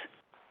poet.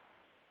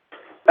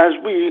 As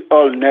we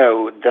all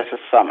know, this is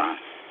summer.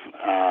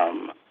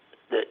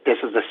 This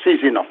is the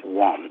season of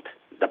warmth,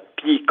 the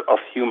peak of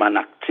human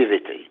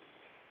activity,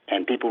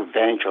 and people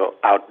venture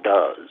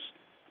outdoors.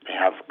 They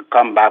have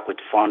come back with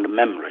fond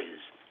memories.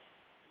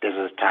 This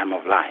is a time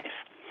of life.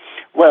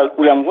 Well,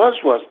 William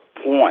Wordsworth's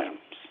poems,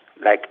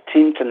 like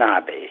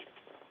Tintanabe,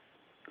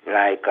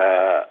 like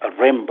a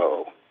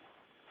rainbow,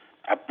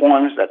 are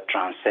poems that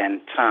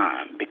transcend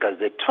time because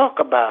they talk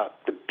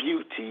about the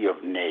beauty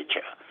of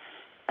nature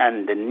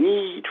and the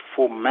need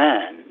for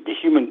man, the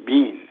human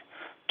being,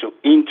 to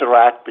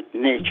interact with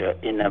nature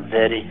in a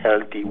very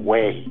healthy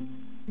way.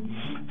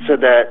 So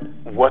that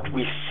what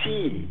we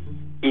see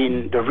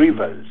in the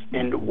rivers,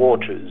 in the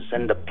waters,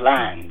 and the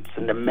plants,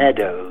 and the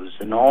meadows,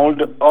 and all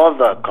the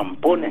other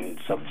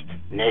components of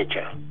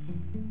nature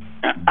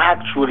are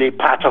actually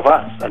part of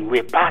us, and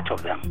we're part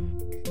of them.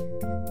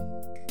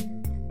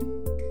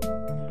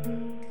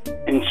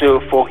 And so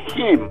for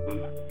him,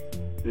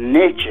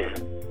 nature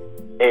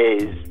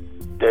is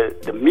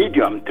the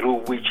medium through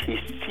which he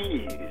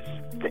sees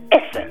the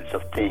essence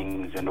of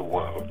things in the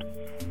world.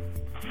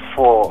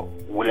 For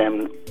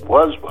William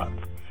Wordsworth,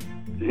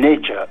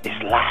 nature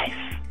is life.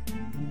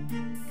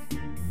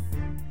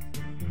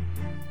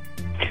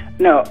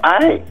 Now,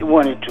 I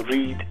wanted to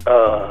read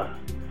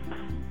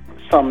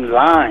some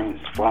lines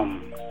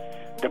from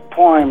the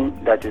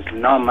poem that is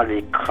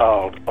normally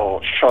called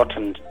or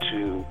shortened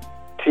to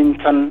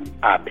Tintern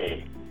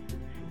Abbey.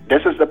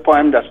 This is the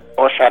poem that's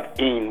ushered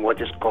in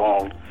what is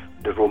called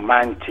the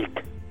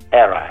Romantic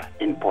era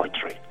in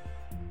poetry.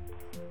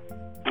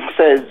 It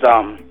says,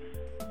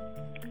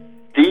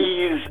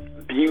 these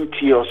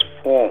beauteous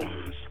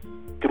forms,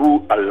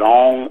 through a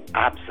long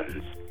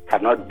absence,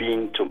 have not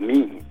been to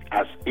me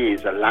as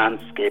is a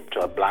landscape to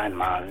a blind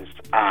man's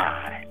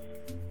eye,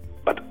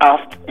 but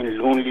oft in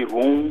lonely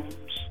rooms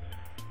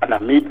and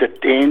amid the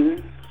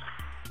din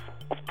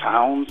of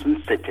towns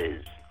and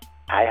cities,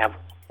 I have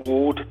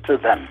owed to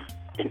them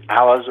in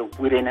hours of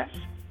weariness,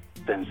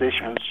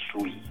 sensations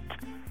sweet,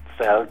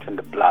 felt in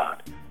the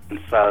blood and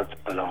felt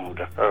along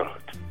the hurt.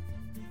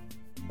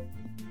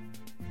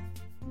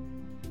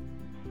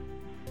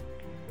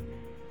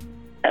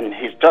 And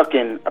he's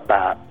talking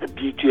about the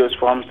beauteous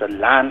forms, the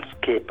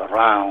landscape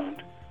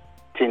around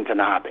Tintern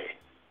Abbey.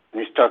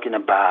 And he's talking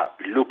about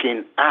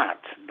looking at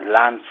the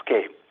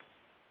landscape.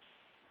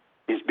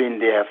 He's been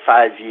there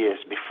 5 years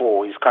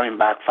before. He's coming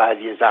back 5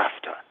 years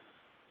after.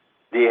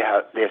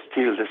 They're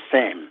still the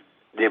same.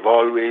 They've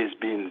always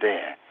been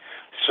there.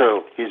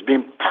 So he's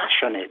been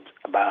passionate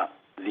about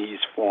these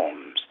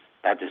forms.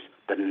 That is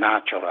the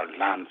natural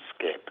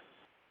landscape.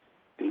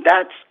 And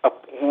that's a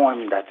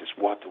poem that is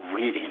worth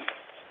reading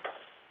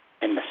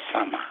in the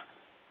summer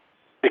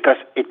because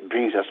it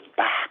brings us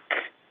back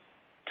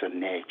to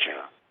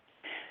nature.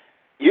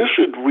 You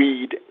should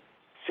read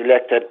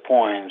selected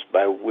poems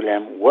by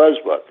William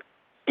Wordsworth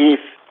if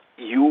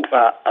you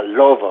are a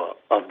lover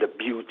of the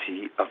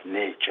beauty of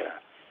nature.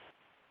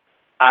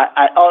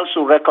 I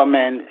also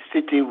recommend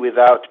City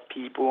Without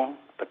People,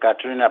 the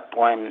Katrina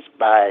poems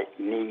by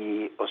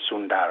Niyi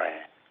Osundare.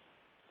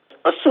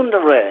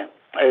 Osundare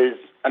is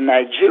a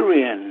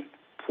Nigerian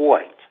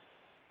poet,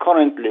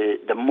 currently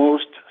the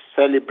most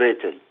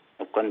celebrated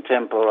of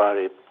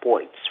contemporary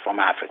poets from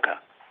Africa.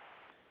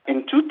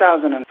 In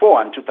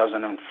 2004 and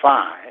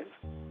 2005,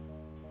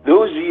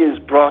 those years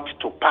brought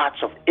to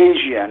parts of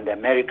Asia and the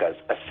Americas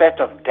a set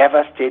of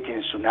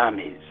devastating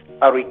tsunamis,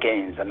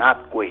 hurricanes, and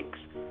earthquakes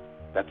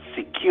that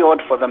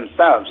secured for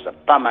themselves a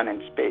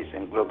permanent space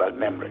in global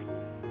memory.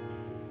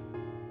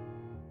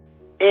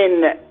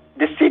 In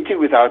The City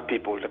Without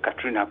People, the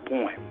Katrina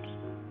poems,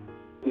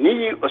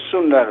 Niyi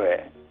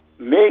Osundare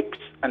makes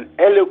an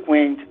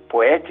eloquent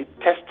poetic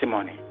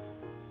testimony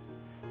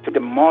to the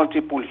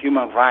multiple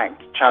human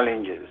rights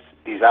challenges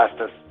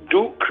disasters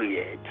do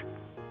create,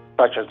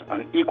 such as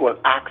unequal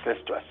access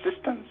to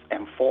assistance,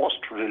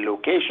 enforced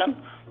relocation,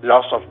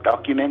 loss of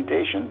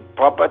documentation,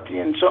 property,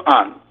 and so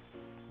on.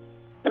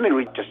 Let me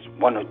read just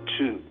one or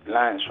two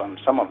lines from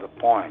some of the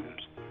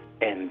poems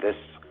in this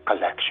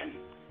collection.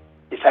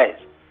 It says,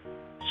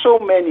 so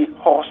many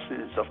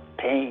horses of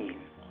pain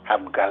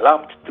have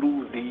galloped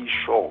through these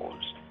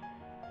shores,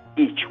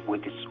 each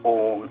with its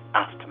own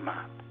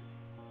aftermath.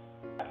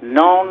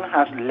 None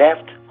has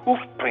left hoof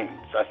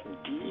prints as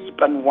deep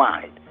and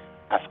wide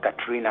as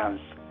Katrina's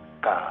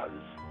scars.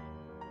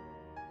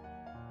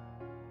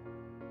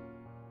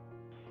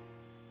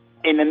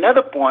 In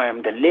another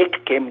poem, The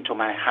Lake Came to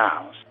My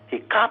House, he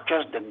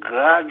captures the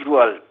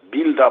gradual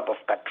build-up of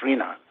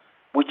Katrina,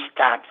 which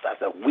starts as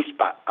a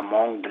whisper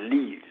among the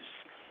leaves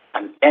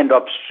and ends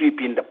up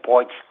sweeping the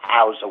poet's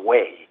house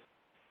away.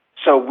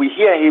 So we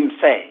hear him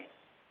say,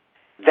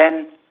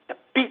 then the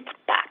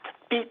pit-pat,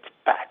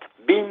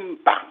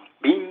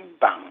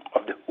 bing-bang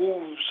of the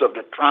hooves of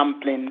the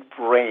trampling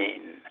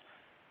rain,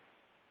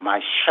 my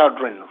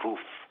shuddering roof,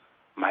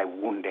 my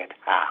wounded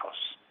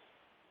house.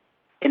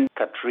 In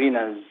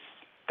Katrina's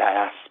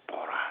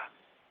diaspora,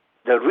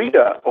 the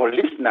reader or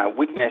listener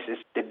witnesses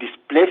the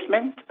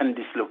displacement and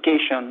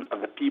dislocation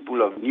of the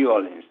people of New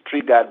Orleans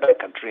triggered by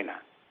Katrina.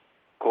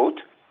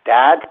 Quote,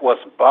 Dad was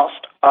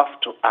bussed off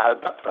to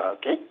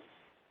Albuquerque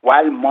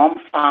while Mom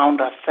found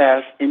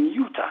herself in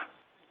Utah.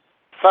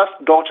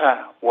 First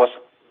daughter was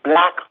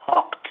Black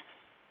Hawked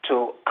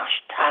to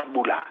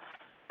Ashtabula,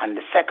 and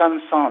the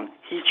second son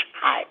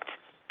hitchhiked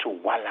to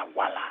Walla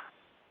Walla.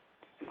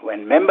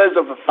 When members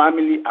of a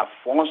family are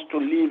forced to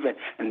live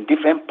in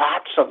different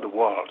parts of the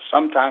world,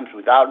 sometimes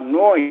without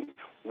knowing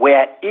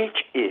where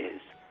each is,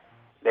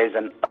 there's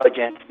an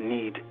urgent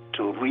need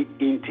to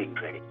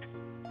reintegrate.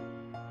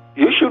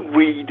 You should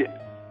read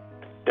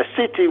The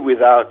City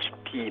Without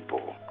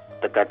People,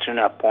 the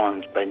Katrina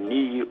poems by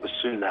Niyi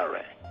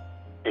Osundare,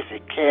 if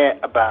you care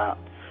about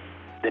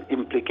the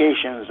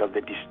implications of the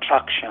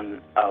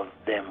destruction of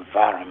the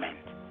environment,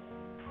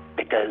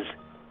 because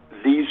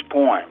these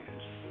poems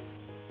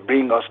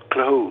bring us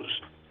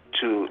close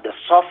to the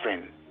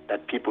suffering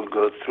that people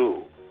go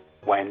through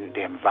when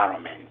the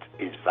environment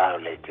is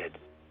violated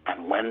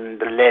and when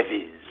the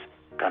levees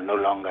can no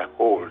longer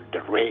hold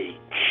the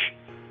rage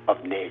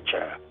of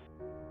nature.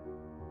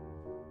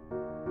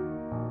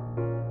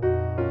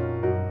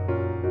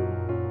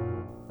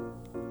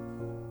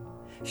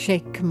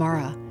 Sheikh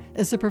Kamara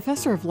is a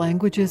professor of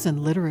languages and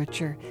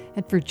literature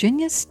at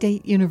Virginia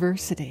State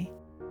University.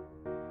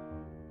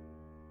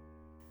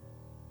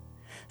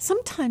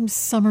 Sometimes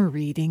summer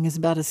reading is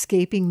about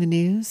escaping the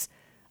news.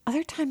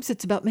 Other times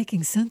it's about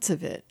making sense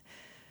of it.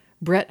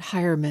 Brett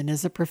Hireman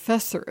is a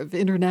professor of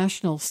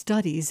international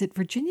studies at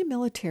Virginia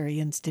Military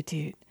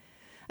Institute.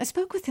 I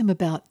spoke with him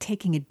about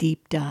taking a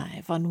deep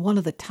dive on one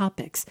of the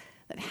topics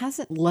that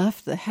hasn't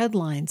left the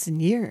headlines in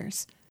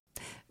years.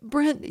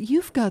 Brent,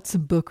 you've got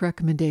some book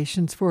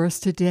recommendations for us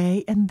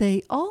today, and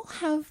they all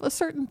have a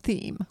certain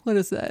theme. What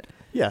is that?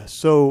 Yeah,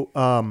 so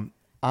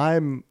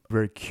I'm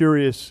very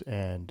curious,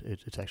 and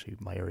it's actually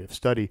my area of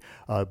study,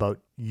 about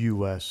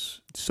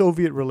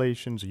U.S.-Soviet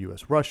relations,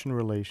 U.S.-Russian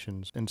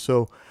relations. And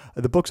so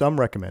the books I'm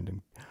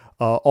recommending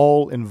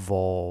all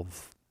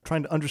involve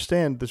trying to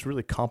understand this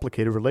really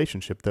complicated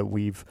relationship that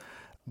we've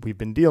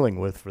been dealing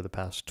with for the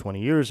past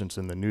 20 years. And it's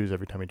in the news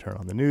every time you turn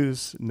on the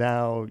news.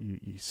 Now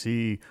you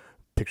see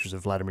pictures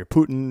of Vladimir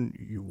Putin,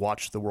 you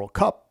watch the World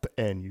Cup,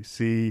 and you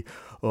see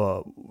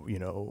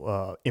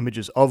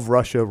images of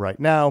Russia right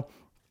now.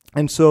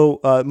 And so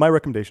my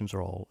recommendations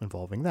are all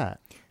involving that.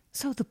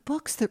 So the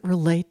books that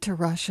relate to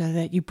Russia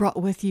that you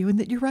brought with you and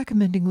that you're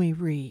recommending we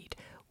read,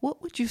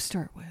 what would you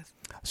start with?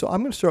 So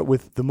I'm going to start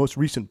with the most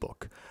recent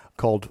book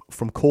called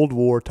From Cold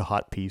War to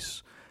Hot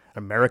Peace,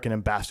 American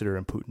Ambassador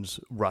in Putin's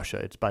Russia.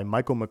 It's by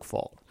Michael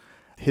McFaul.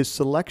 His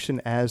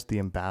selection as the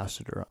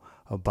ambassador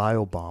by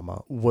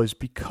Obama was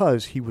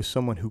because he was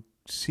someone who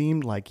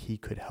seemed like he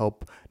could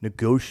help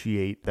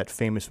negotiate that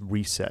famous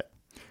reset.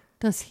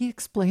 Does he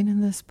explain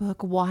in this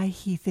book why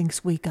he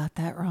thinks we got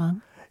that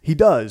wrong? He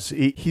does.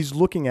 He's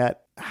looking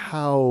at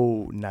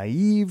how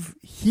naive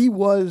he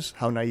was,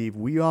 how naive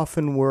we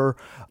often were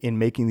in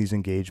making these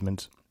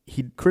engagements.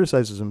 He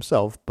criticizes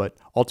himself, but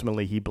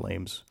ultimately he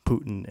blames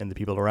Putin and the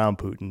people around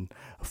Putin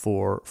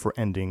for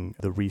ending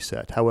the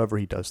reset. However,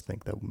 he does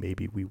think that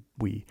maybe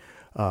we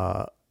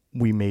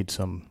made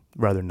some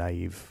rather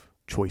naive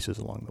choices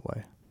along the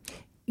way.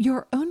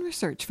 Your own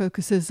research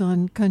focuses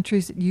on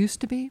countries that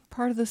used to be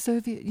part of the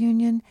Soviet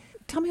Union.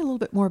 Tell me a little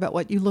bit more about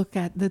what you look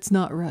at that's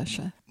not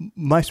Russia.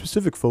 My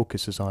specific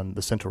focus is on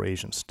the Central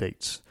Asian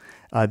states.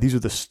 These are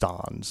the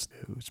stans: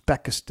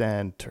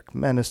 Uzbekistan,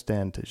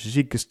 Turkmenistan,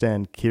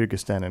 Tajikistan,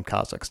 Kyrgyzstan, and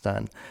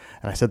Kazakhstan.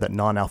 And I said that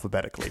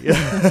non-alphabetically.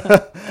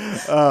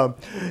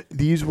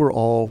 These were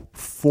all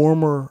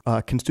former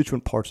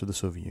constituent parts of the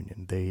Soviet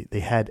Union. They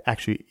had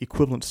actually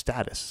equivalent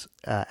status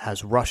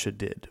as Russia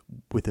did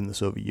within the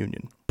Soviet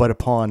Union. But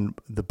upon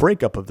the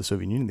breakup of the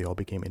Soviet Union, they all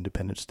became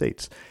independent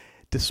states,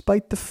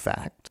 despite the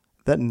fact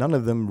that none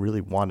of them really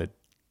wanted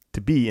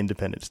to be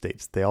independent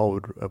states. They all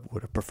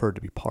would have preferred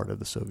to be part of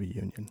the Soviet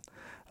Union.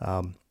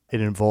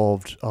 It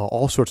involved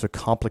all sorts of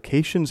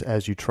complications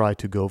as you try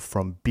to go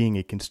from being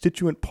a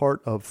constituent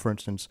part of, for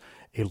instance,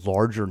 a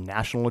larger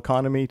national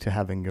economy to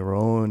having your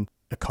own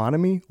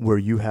economy where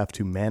you have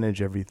to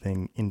manage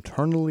everything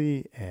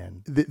internally.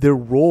 And their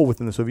role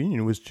within the Soviet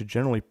Union was to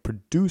generally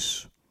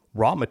produce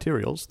raw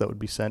materials that would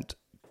be sent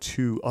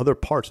to other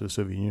parts of the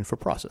Soviet Union for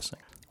processing.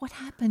 What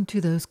happened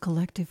to those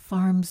collective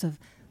farms of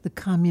the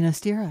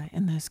communist era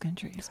in those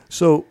countries?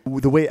 So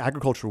the way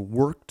agriculture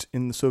worked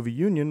in the Soviet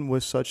Union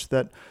was such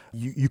that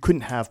you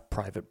couldn't have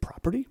private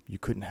property, you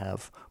couldn't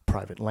have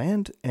private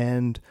land,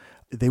 and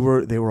they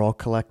were all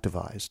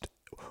collectivized.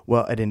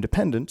 Well, at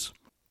independence,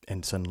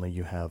 and suddenly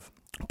you have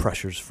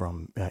pressures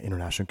from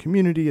international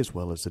community as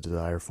well as the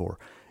desire for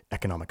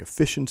economic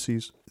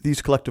efficiencies.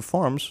 These collective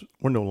farms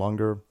were no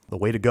longer the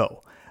way to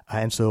go.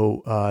 And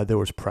so there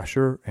was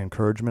pressure,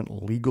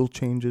 encouragement, legal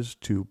changes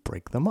to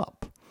break them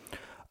up.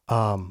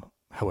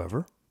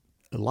 However,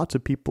 lots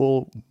of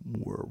people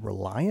were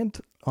reliant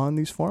on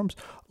these farms,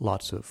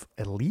 lots of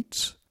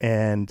elites,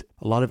 and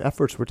a lot of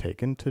efforts were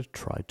taken to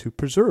try to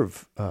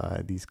preserve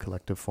these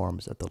collective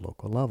farms at the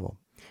local level.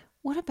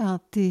 What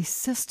about the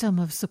system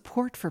of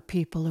support for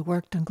people who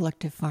worked on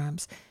collective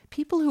farms?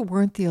 People who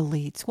weren't the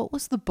elites, what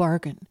was the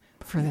bargain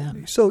for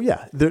them? So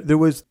yeah, there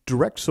was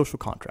direct social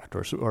contract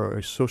or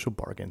a social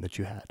bargain that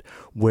you had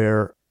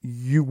where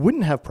you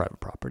wouldn't have private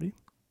property,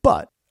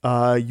 but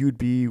you'd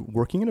be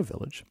working in a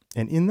village,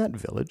 and in that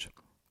village,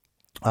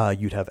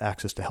 you'd have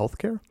access to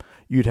healthcare,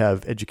 you'd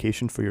have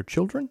education for your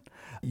children,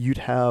 you'd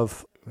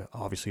have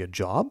obviously a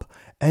job,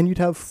 and you'd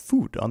have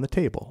food on the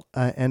table.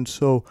 And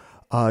so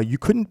you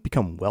couldn't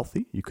become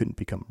wealthy, you couldn't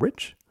become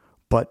rich,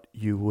 but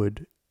you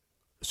would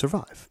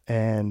survive,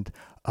 and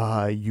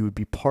you would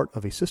be part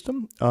of a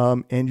system,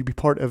 and you'd be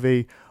part of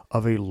a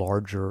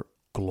larger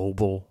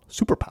global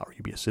superpower.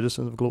 You'd be a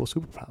citizen of a global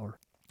superpower.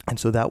 And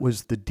so that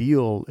was the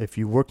deal. If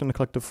you worked on a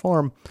collective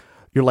farm,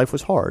 your life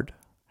was hard.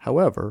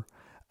 However,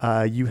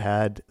 you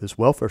had this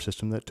welfare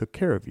system that took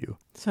care of you.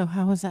 So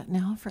how is that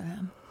now for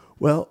them?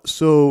 Well,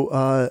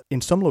 so in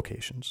some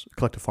locations,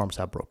 collective farms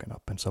have broken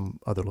up. In some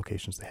other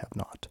locations, they have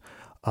not.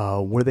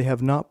 Where they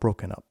have not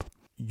broken up,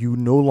 you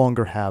no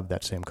longer have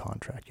that same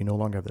contract. You no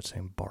longer have that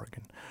same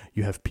bargain.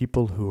 You have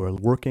people who are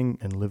working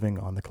and living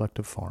on the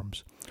collective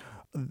farms.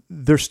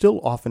 There's still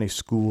often a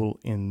school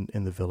in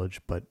the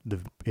village, but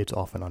it's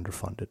often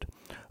underfunded.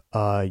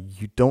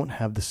 You don't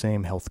have the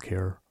same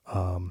healthcare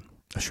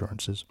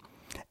assurances.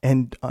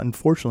 And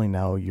unfortunately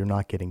now you're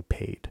not getting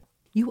paid.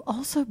 You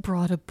also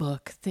brought a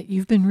book that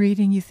you've been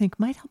reading you think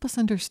might help us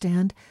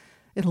understand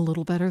it a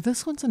little better.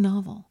 This one's a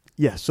novel.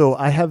 Yeah, so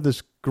I have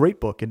this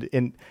great book,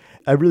 and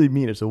I really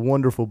mean it's a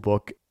wonderful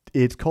book.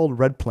 It's called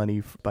Red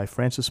Plenty by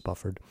Francis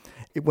Spufford.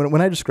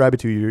 When I describe it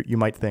to you, you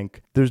might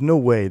think, there's no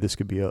way this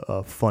could be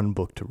a fun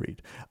book to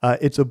read.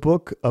 It's a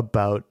book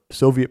about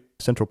Soviet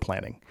central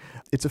planning.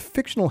 It's a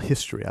fictional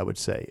history, I would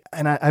say.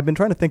 And I've been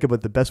trying to think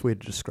about the best way to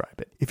describe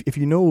it. If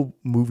you know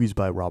movies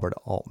by Robert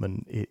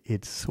Altman,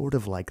 it's sort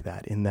of like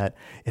that, in that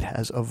it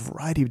has a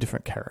variety of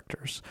different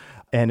characters.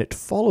 And it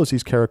follows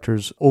these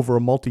characters over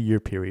a multi-year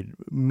period,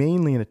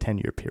 mainly in a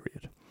 10-year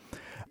period.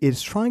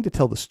 It's trying to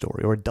tell the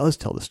story, or it does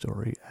tell the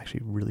story,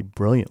 actually really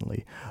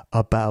brilliantly,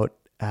 about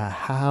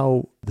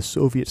how the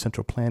Soviet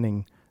central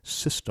planning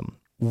system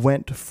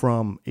went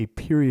from a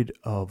period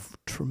of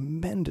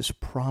tremendous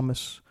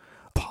promise,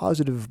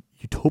 positive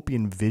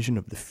utopian vision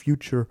of the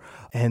future,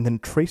 and then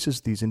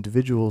traces these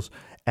individuals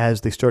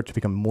as they start to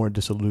become more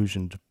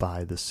disillusioned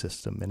by the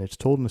system. And it's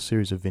told in a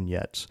series of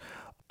vignettes.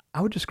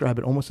 I would describe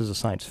it almost as a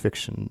science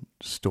fiction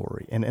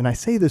story. And I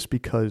say this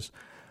because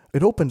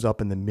it opens up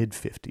in the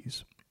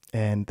mid-50s.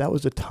 And that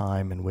was a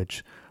time in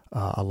which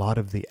a lot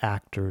of the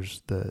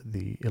actors,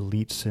 the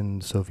elites in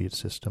the Soviet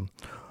system,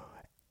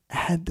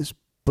 had this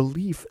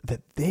belief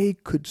that they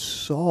could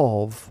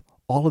solve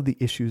all of the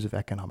issues of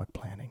economic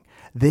planning.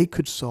 They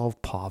could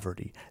solve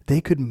poverty.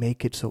 They could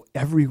make it so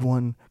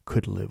everyone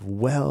could live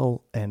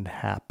well and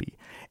happy.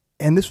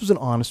 And this was an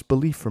honest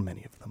belief for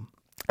many of them.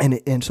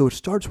 And so it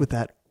starts with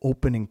that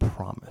opening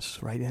promise,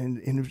 right?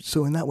 And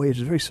so in that way, it's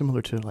very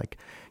similar to, like,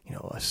 you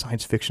know, a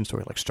science fiction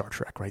story like Star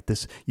Trek, right?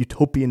 This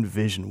utopian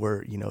vision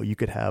where, you know, you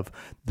could have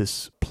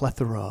this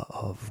plethora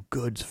of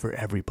goods for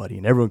everybody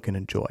and everyone can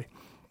enjoy.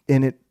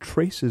 And it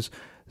traces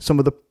some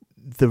of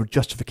the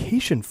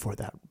justification for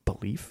that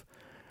belief.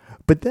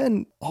 But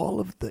then all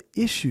of the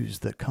issues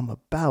that come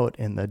about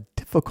and the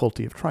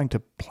difficulty of trying to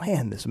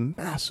plan this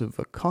massive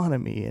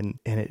economy, and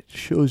it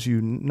shows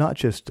you not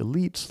just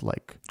elites,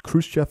 like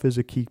Khrushchev is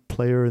a key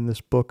player in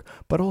this book,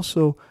 but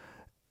also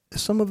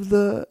some of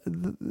the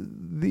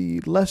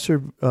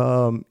lesser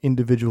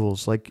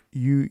individuals. Like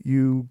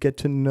you get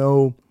to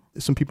know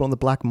some people on the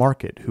black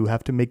market who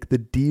have to make the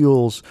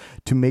deals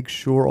to make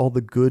sure all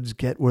the goods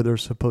get where they're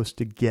supposed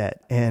to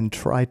get, and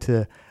try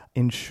to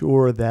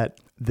ensure that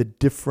the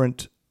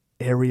different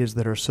areas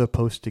that are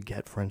supposed to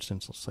get, for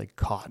instance, let's say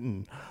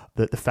cotton,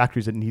 the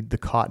factories that need the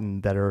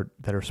cotton that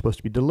are supposed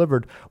to be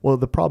delivered. Well,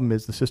 the problem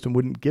is the system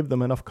wouldn't give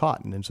them enough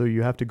cotton, and so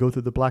you have to go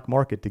through the black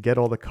market to get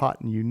all the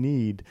cotton you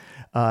need,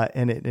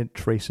 and it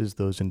traces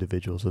those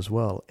individuals as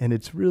well. And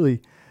it's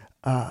really,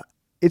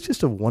 it's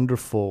just a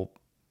wonderful,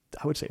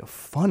 I would say, a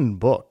fun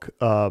book,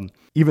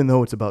 even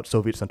though it's about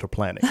Soviet central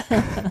planning.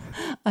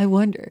 I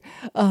wonder.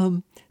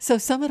 So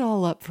sum it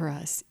all up for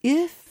us.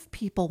 If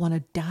people want to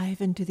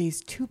dive into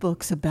these two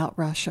books about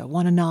Russia,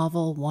 one a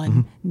novel,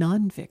 one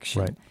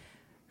nonfiction, Right.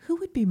 Who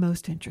would be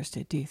most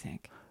interested, do you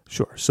think?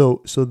 Sure.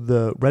 So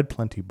the Red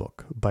Plenty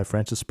book by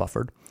Francis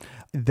Spufford,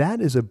 that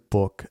is a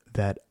book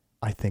that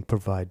I think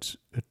provides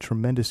a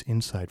tremendous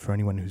insight for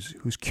anyone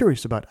who's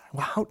curious about,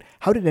 well,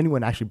 how did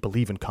anyone actually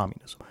believe in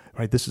communism,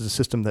 right? This is a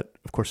system that,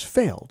 of course,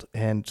 failed.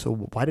 And so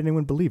why did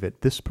anyone believe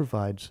it? This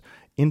provides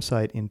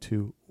insight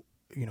into,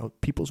 you know,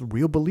 people's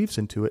real beliefs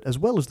into it, as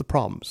well as the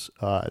problems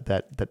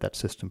that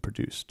system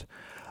produced.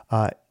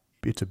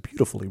 It's a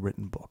beautifully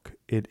written book.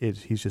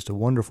 He's just a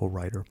wonderful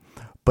writer,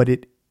 but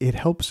it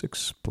helps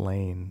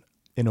explain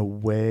in a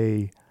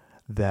way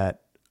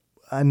that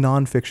a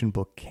nonfiction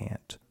book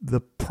can't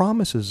the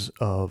promises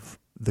of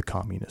the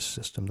communist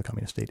system, the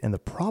communist state, and the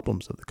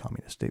problems of the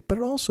communist state. But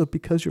also,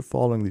 because you're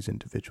following these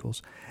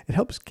individuals, it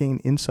helps gain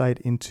insight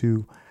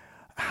into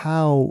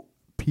how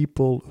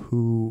people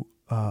who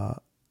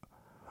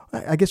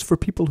I guess for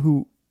people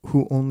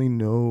who only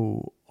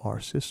know our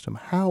system,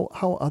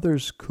 how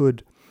others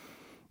could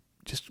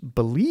just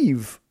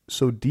believe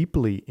so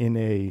deeply in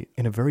a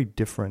very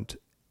different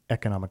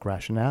economic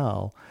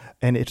rationale.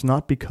 And it's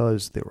not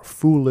because they were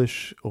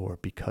foolish or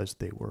because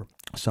they were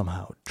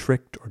somehow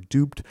tricked or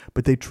duped,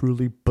 but they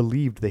truly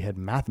believed they had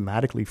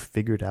mathematically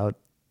figured out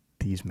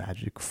these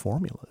magic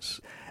formulas.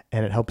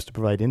 And it helps to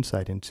provide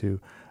insight into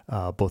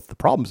both the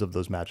problems of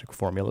those magic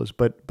formulas,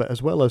 but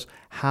as well as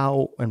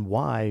how and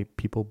why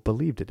people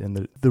believed it,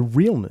 and the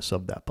realness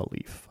of that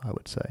belief, I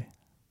would say.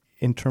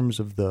 In terms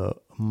of the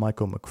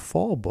Michael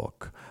McFaul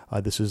book,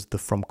 this is the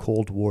From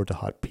Cold War to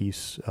Hot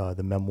Peace,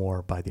 the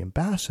memoir by the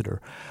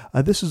ambassador.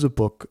 This is a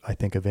book, I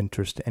think, of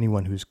interest to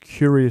anyone who's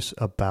curious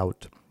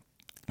about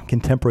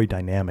contemporary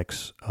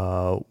dynamics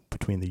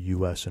between the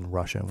U.S. and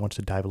Russia, and wants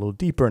to dive a little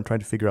deeper and try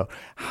to figure out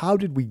how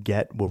did we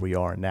get where we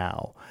are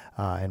now,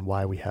 and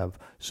why we have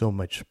so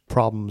much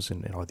problems,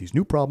 and are these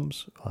new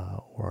problems,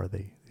 or are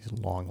they these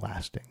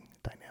long-lasting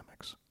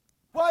dynamics?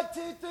 1,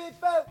 2, 3,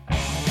 4.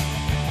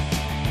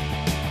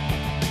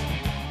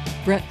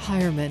 Brett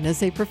Hireman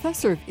is a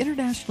professor of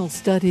international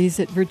studies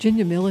at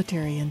Virginia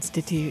Military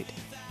Institute.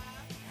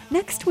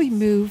 Next, we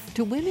move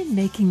to women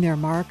making their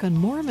mark on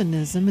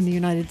Mormonism in the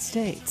United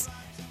States,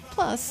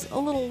 plus a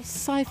little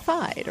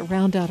sci-fi to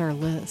round out our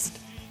list.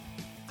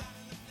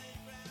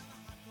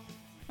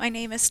 My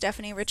name is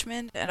Stephanie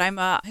Richmond, and I'm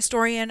a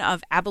historian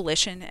of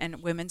abolition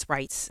and women's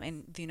rights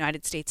in the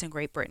United States and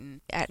Great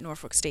Britain at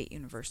Norfolk State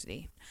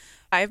University.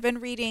 I've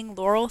been reading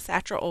Laurel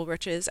Thatcher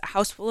Ulrich's A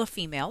House Full of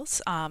Females,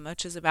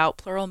 which is about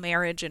plural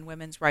marriage and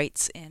women's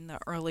rights in the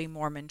early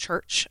Mormon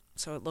church.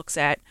 So it looks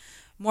at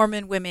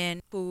Mormon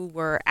women who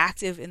were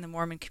active in the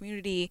Mormon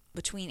community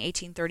between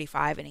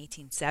 1835 and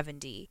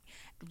 1870,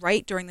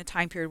 right during the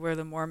time period where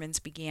the Mormons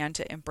began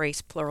to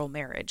embrace plural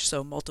marriage,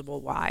 so multiple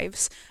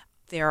wives.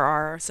 There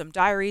are some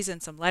diaries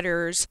and some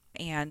letters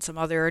and some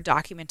other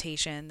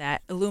documentation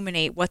that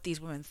illuminate what these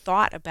women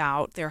thought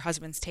about their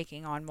husbands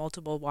taking on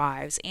multiple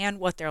wives and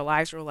what their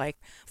lives were like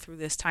through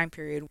this time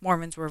period.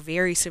 Mormons were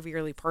very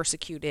severely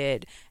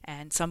persecuted,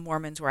 and some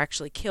Mormons were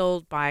actually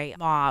killed by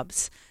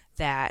mobs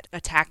that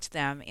attacked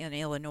them in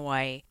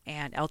Illinois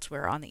and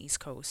elsewhere on the East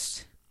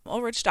Coast.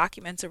 Ulrich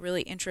documents a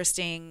really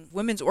interesting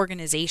women's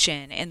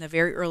organization in the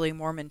very early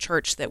Mormon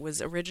church that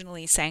was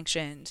originally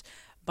sanctioned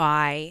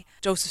by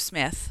Joseph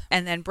Smith,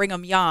 and then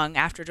Brigham Young,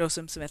 after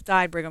Joseph Smith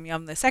died, Brigham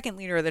Young, the second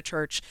leader of the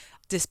church,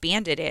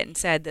 disbanded it and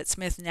said that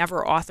Smith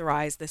never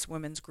authorized this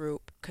women's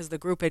group because the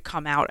group had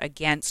come out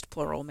against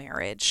plural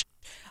marriage.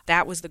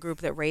 That was the group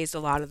that raised a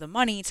lot of the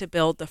money to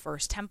build the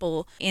first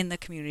temple in the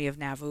community of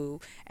Nauvoo,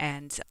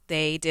 and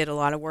they did a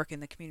lot of work in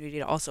the community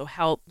to also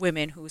help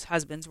women whose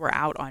husbands were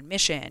out on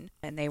mission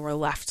and they were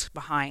left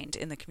behind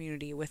in the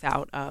community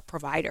without a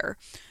provider.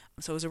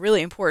 So it was a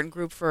really important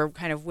group for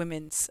kind of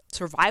women's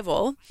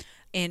survival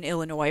in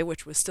Illinois,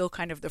 which was still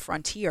kind of the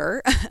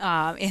frontier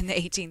in the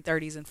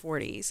 1830s and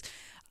 40s.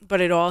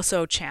 But it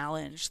also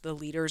challenged the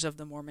leaders of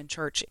the Mormon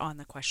church on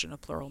the question of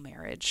plural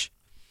marriage.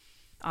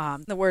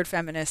 The word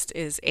feminist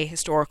is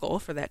ahistorical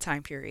for that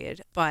time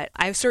period, but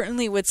I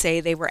certainly would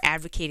say they were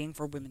advocating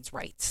for women's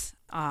rights.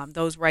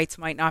 Those rights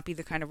might not be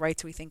the kind of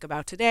rights we think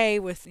about today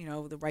with,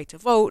 the right to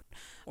vote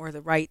or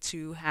the right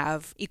to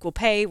have equal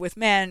pay with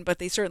men, but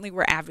they certainly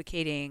were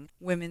advocating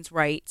women's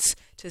rights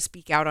to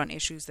speak out on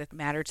issues that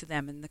matter to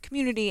them in the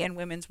community, and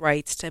women's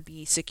rights to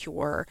be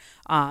secure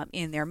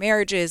in their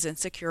marriages and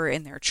secure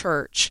in their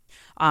church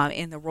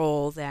in the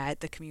role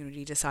that the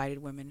community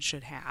decided women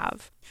should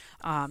have.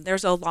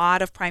 There's a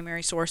lot of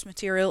primary source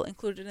material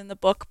included in the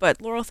book,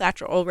 but Laurel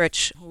Thatcher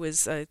Ulrich, who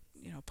is a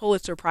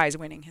Pulitzer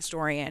Prize-winning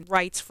historian,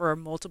 writes for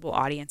multiple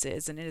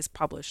audiences, and it is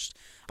published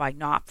by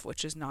Knopf,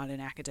 which is not an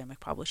academic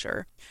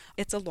publisher.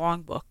 It's a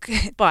long book,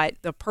 but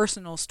the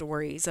personal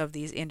stories of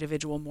these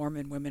individual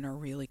Mormon women are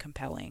really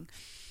compelling.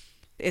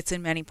 It's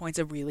in many points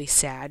a really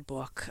sad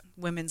book.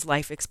 Women's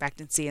life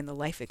expectancy and the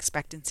life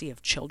expectancy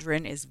of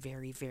children is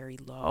very, very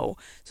low.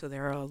 So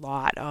there are a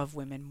lot of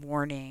women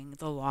mourning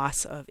the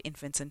loss of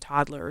infants and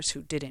toddlers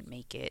who didn't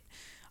make it,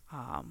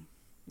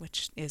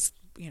 which is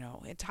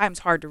at times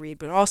hard to read,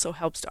 but also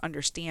helps to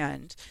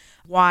understand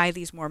why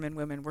these Mormon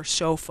women were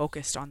so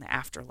focused on the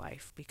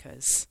afterlife,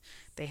 because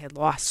they had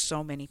lost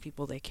so many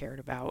people they cared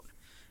about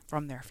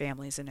from their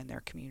families and in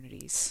their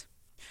communities.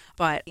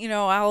 But,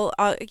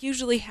 I'll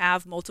usually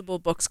have multiple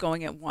books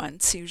going at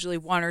once, usually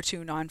one or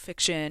two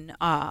nonfiction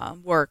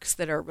works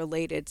that are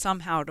related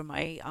somehow to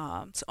my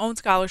own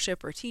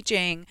scholarship or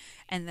teaching,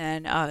 and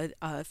then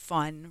a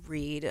fun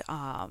read.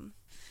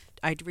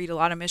 I read a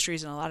lot of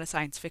mysteries and a lot of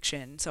science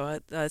fiction. So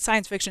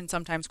science fiction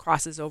sometimes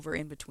crosses over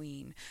in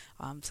between.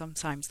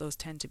 Sometimes those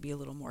tend to be a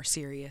little more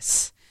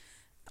serious.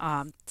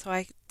 So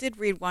I did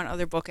read one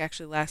other book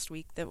actually last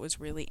week that was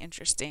really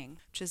interesting,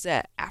 which is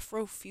an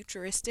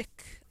Afrofuturistic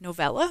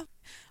novella.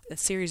 The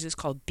series is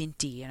called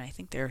Binti, and I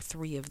think there are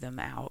 3 of them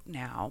out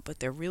now, but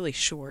they're really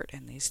short,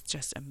 and these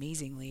just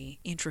amazingly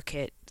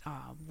intricate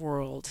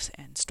world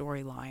and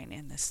storyline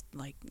in this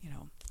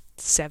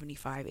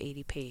 75,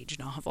 80-page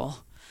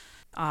novel.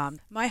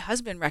 My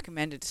husband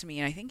recommended it to me,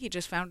 and I think he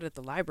just found it at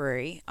the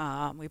library.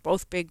 We're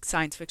both big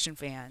science fiction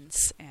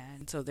fans,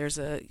 and so there's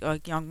a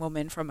young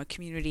woman from a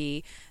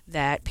community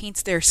that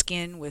paints their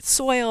skin with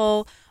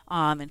soil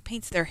and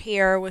paints their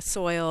hair with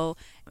soil,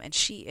 and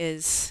she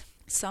is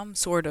some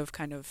sort of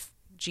kind of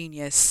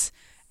genius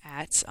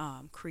at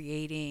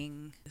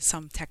creating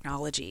some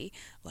technology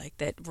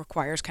that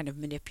requires kind of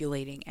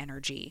manipulating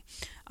energy,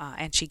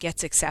 and she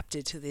gets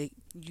accepted to the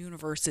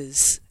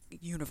university.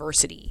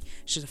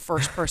 She's the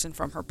first person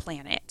from her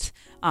planet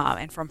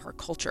and from her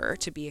culture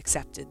to be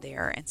accepted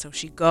there, and so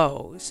she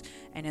goes,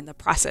 and in the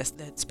process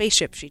the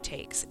spaceship she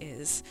takes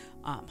is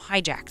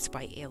hijacked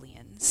by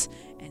aliens,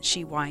 and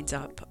she winds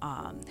up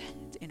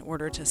in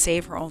order to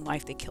save her own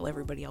life, they kill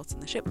everybody else in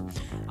the ship.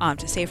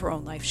 To save her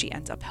own life, she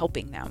ends up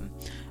helping them.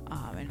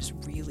 And it's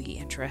really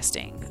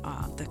interesting,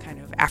 the kind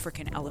of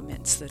African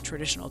elements, the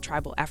traditional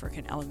tribal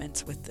African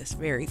elements with this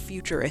very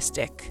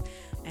futuristic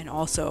and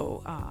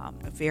also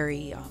a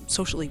very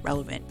socially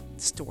relevant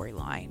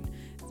storyline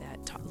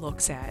that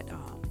looks at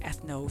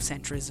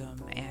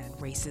ethnocentrism and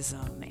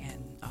racism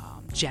and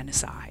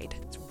genocide.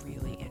 It's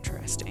really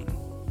interesting.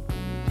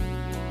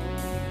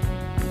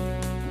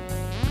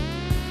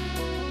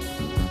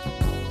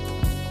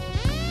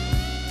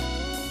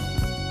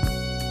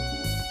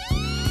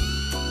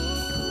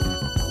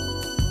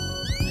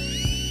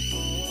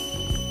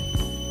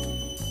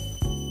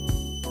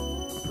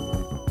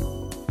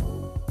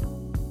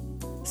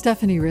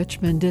 Stephanie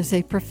Richmond is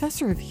a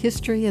professor of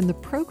history and the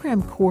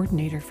program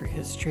coordinator for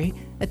history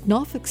at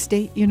Norfolk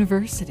State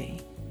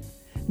University.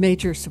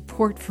 Major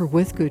support for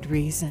With Good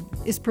Reason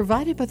is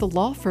provided by the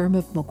law firm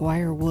of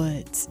McGuire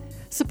Woods.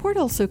 Support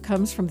also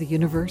comes from the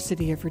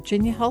University of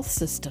Virginia Health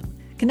System,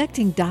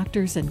 connecting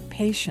doctors and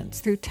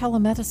patients through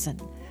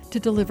telemedicine to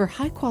deliver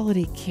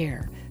high-quality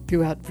care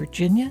throughout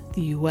Virginia,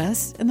 the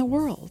U.S., and the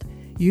world.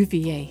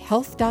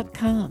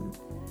 UVAHealth.com.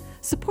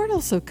 Support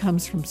also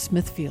comes from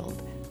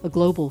Smithfield, a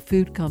global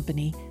food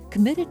company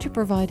committed to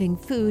providing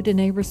food in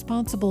a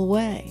responsible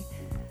way,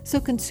 so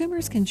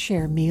consumers can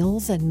share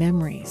meals and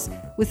memories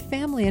with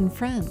family and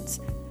friends.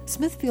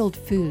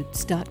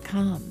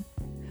 Smithfieldfoods.com.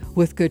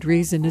 With Good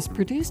Reason is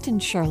produced in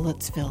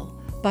Charlottesville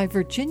by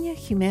Virginia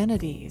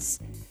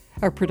Humanities.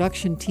 Our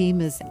production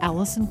team is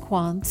Allison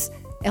Quantz,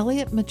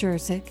 Elliot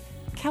Majerzik,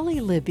 Kelly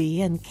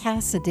Libby, and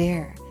Cass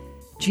Adair.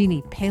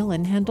 Jeannie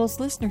Palin handles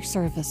listener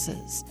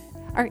services.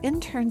 Our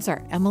interns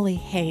are Emily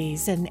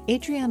Hayes and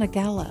Adriana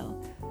Gallo.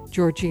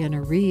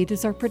 Georgiana Reed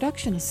is our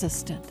production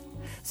assistant.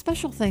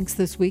 Special thanks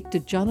this week to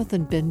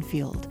Jonathan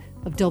Benfield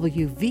of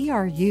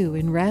WVRU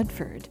in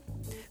Radford.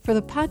 For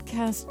the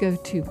podcast, go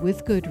to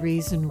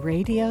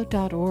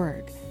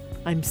withgoodreasonradio.org.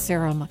 I'm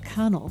Sarah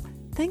McConnell.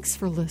 Thanks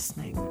for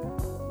listening.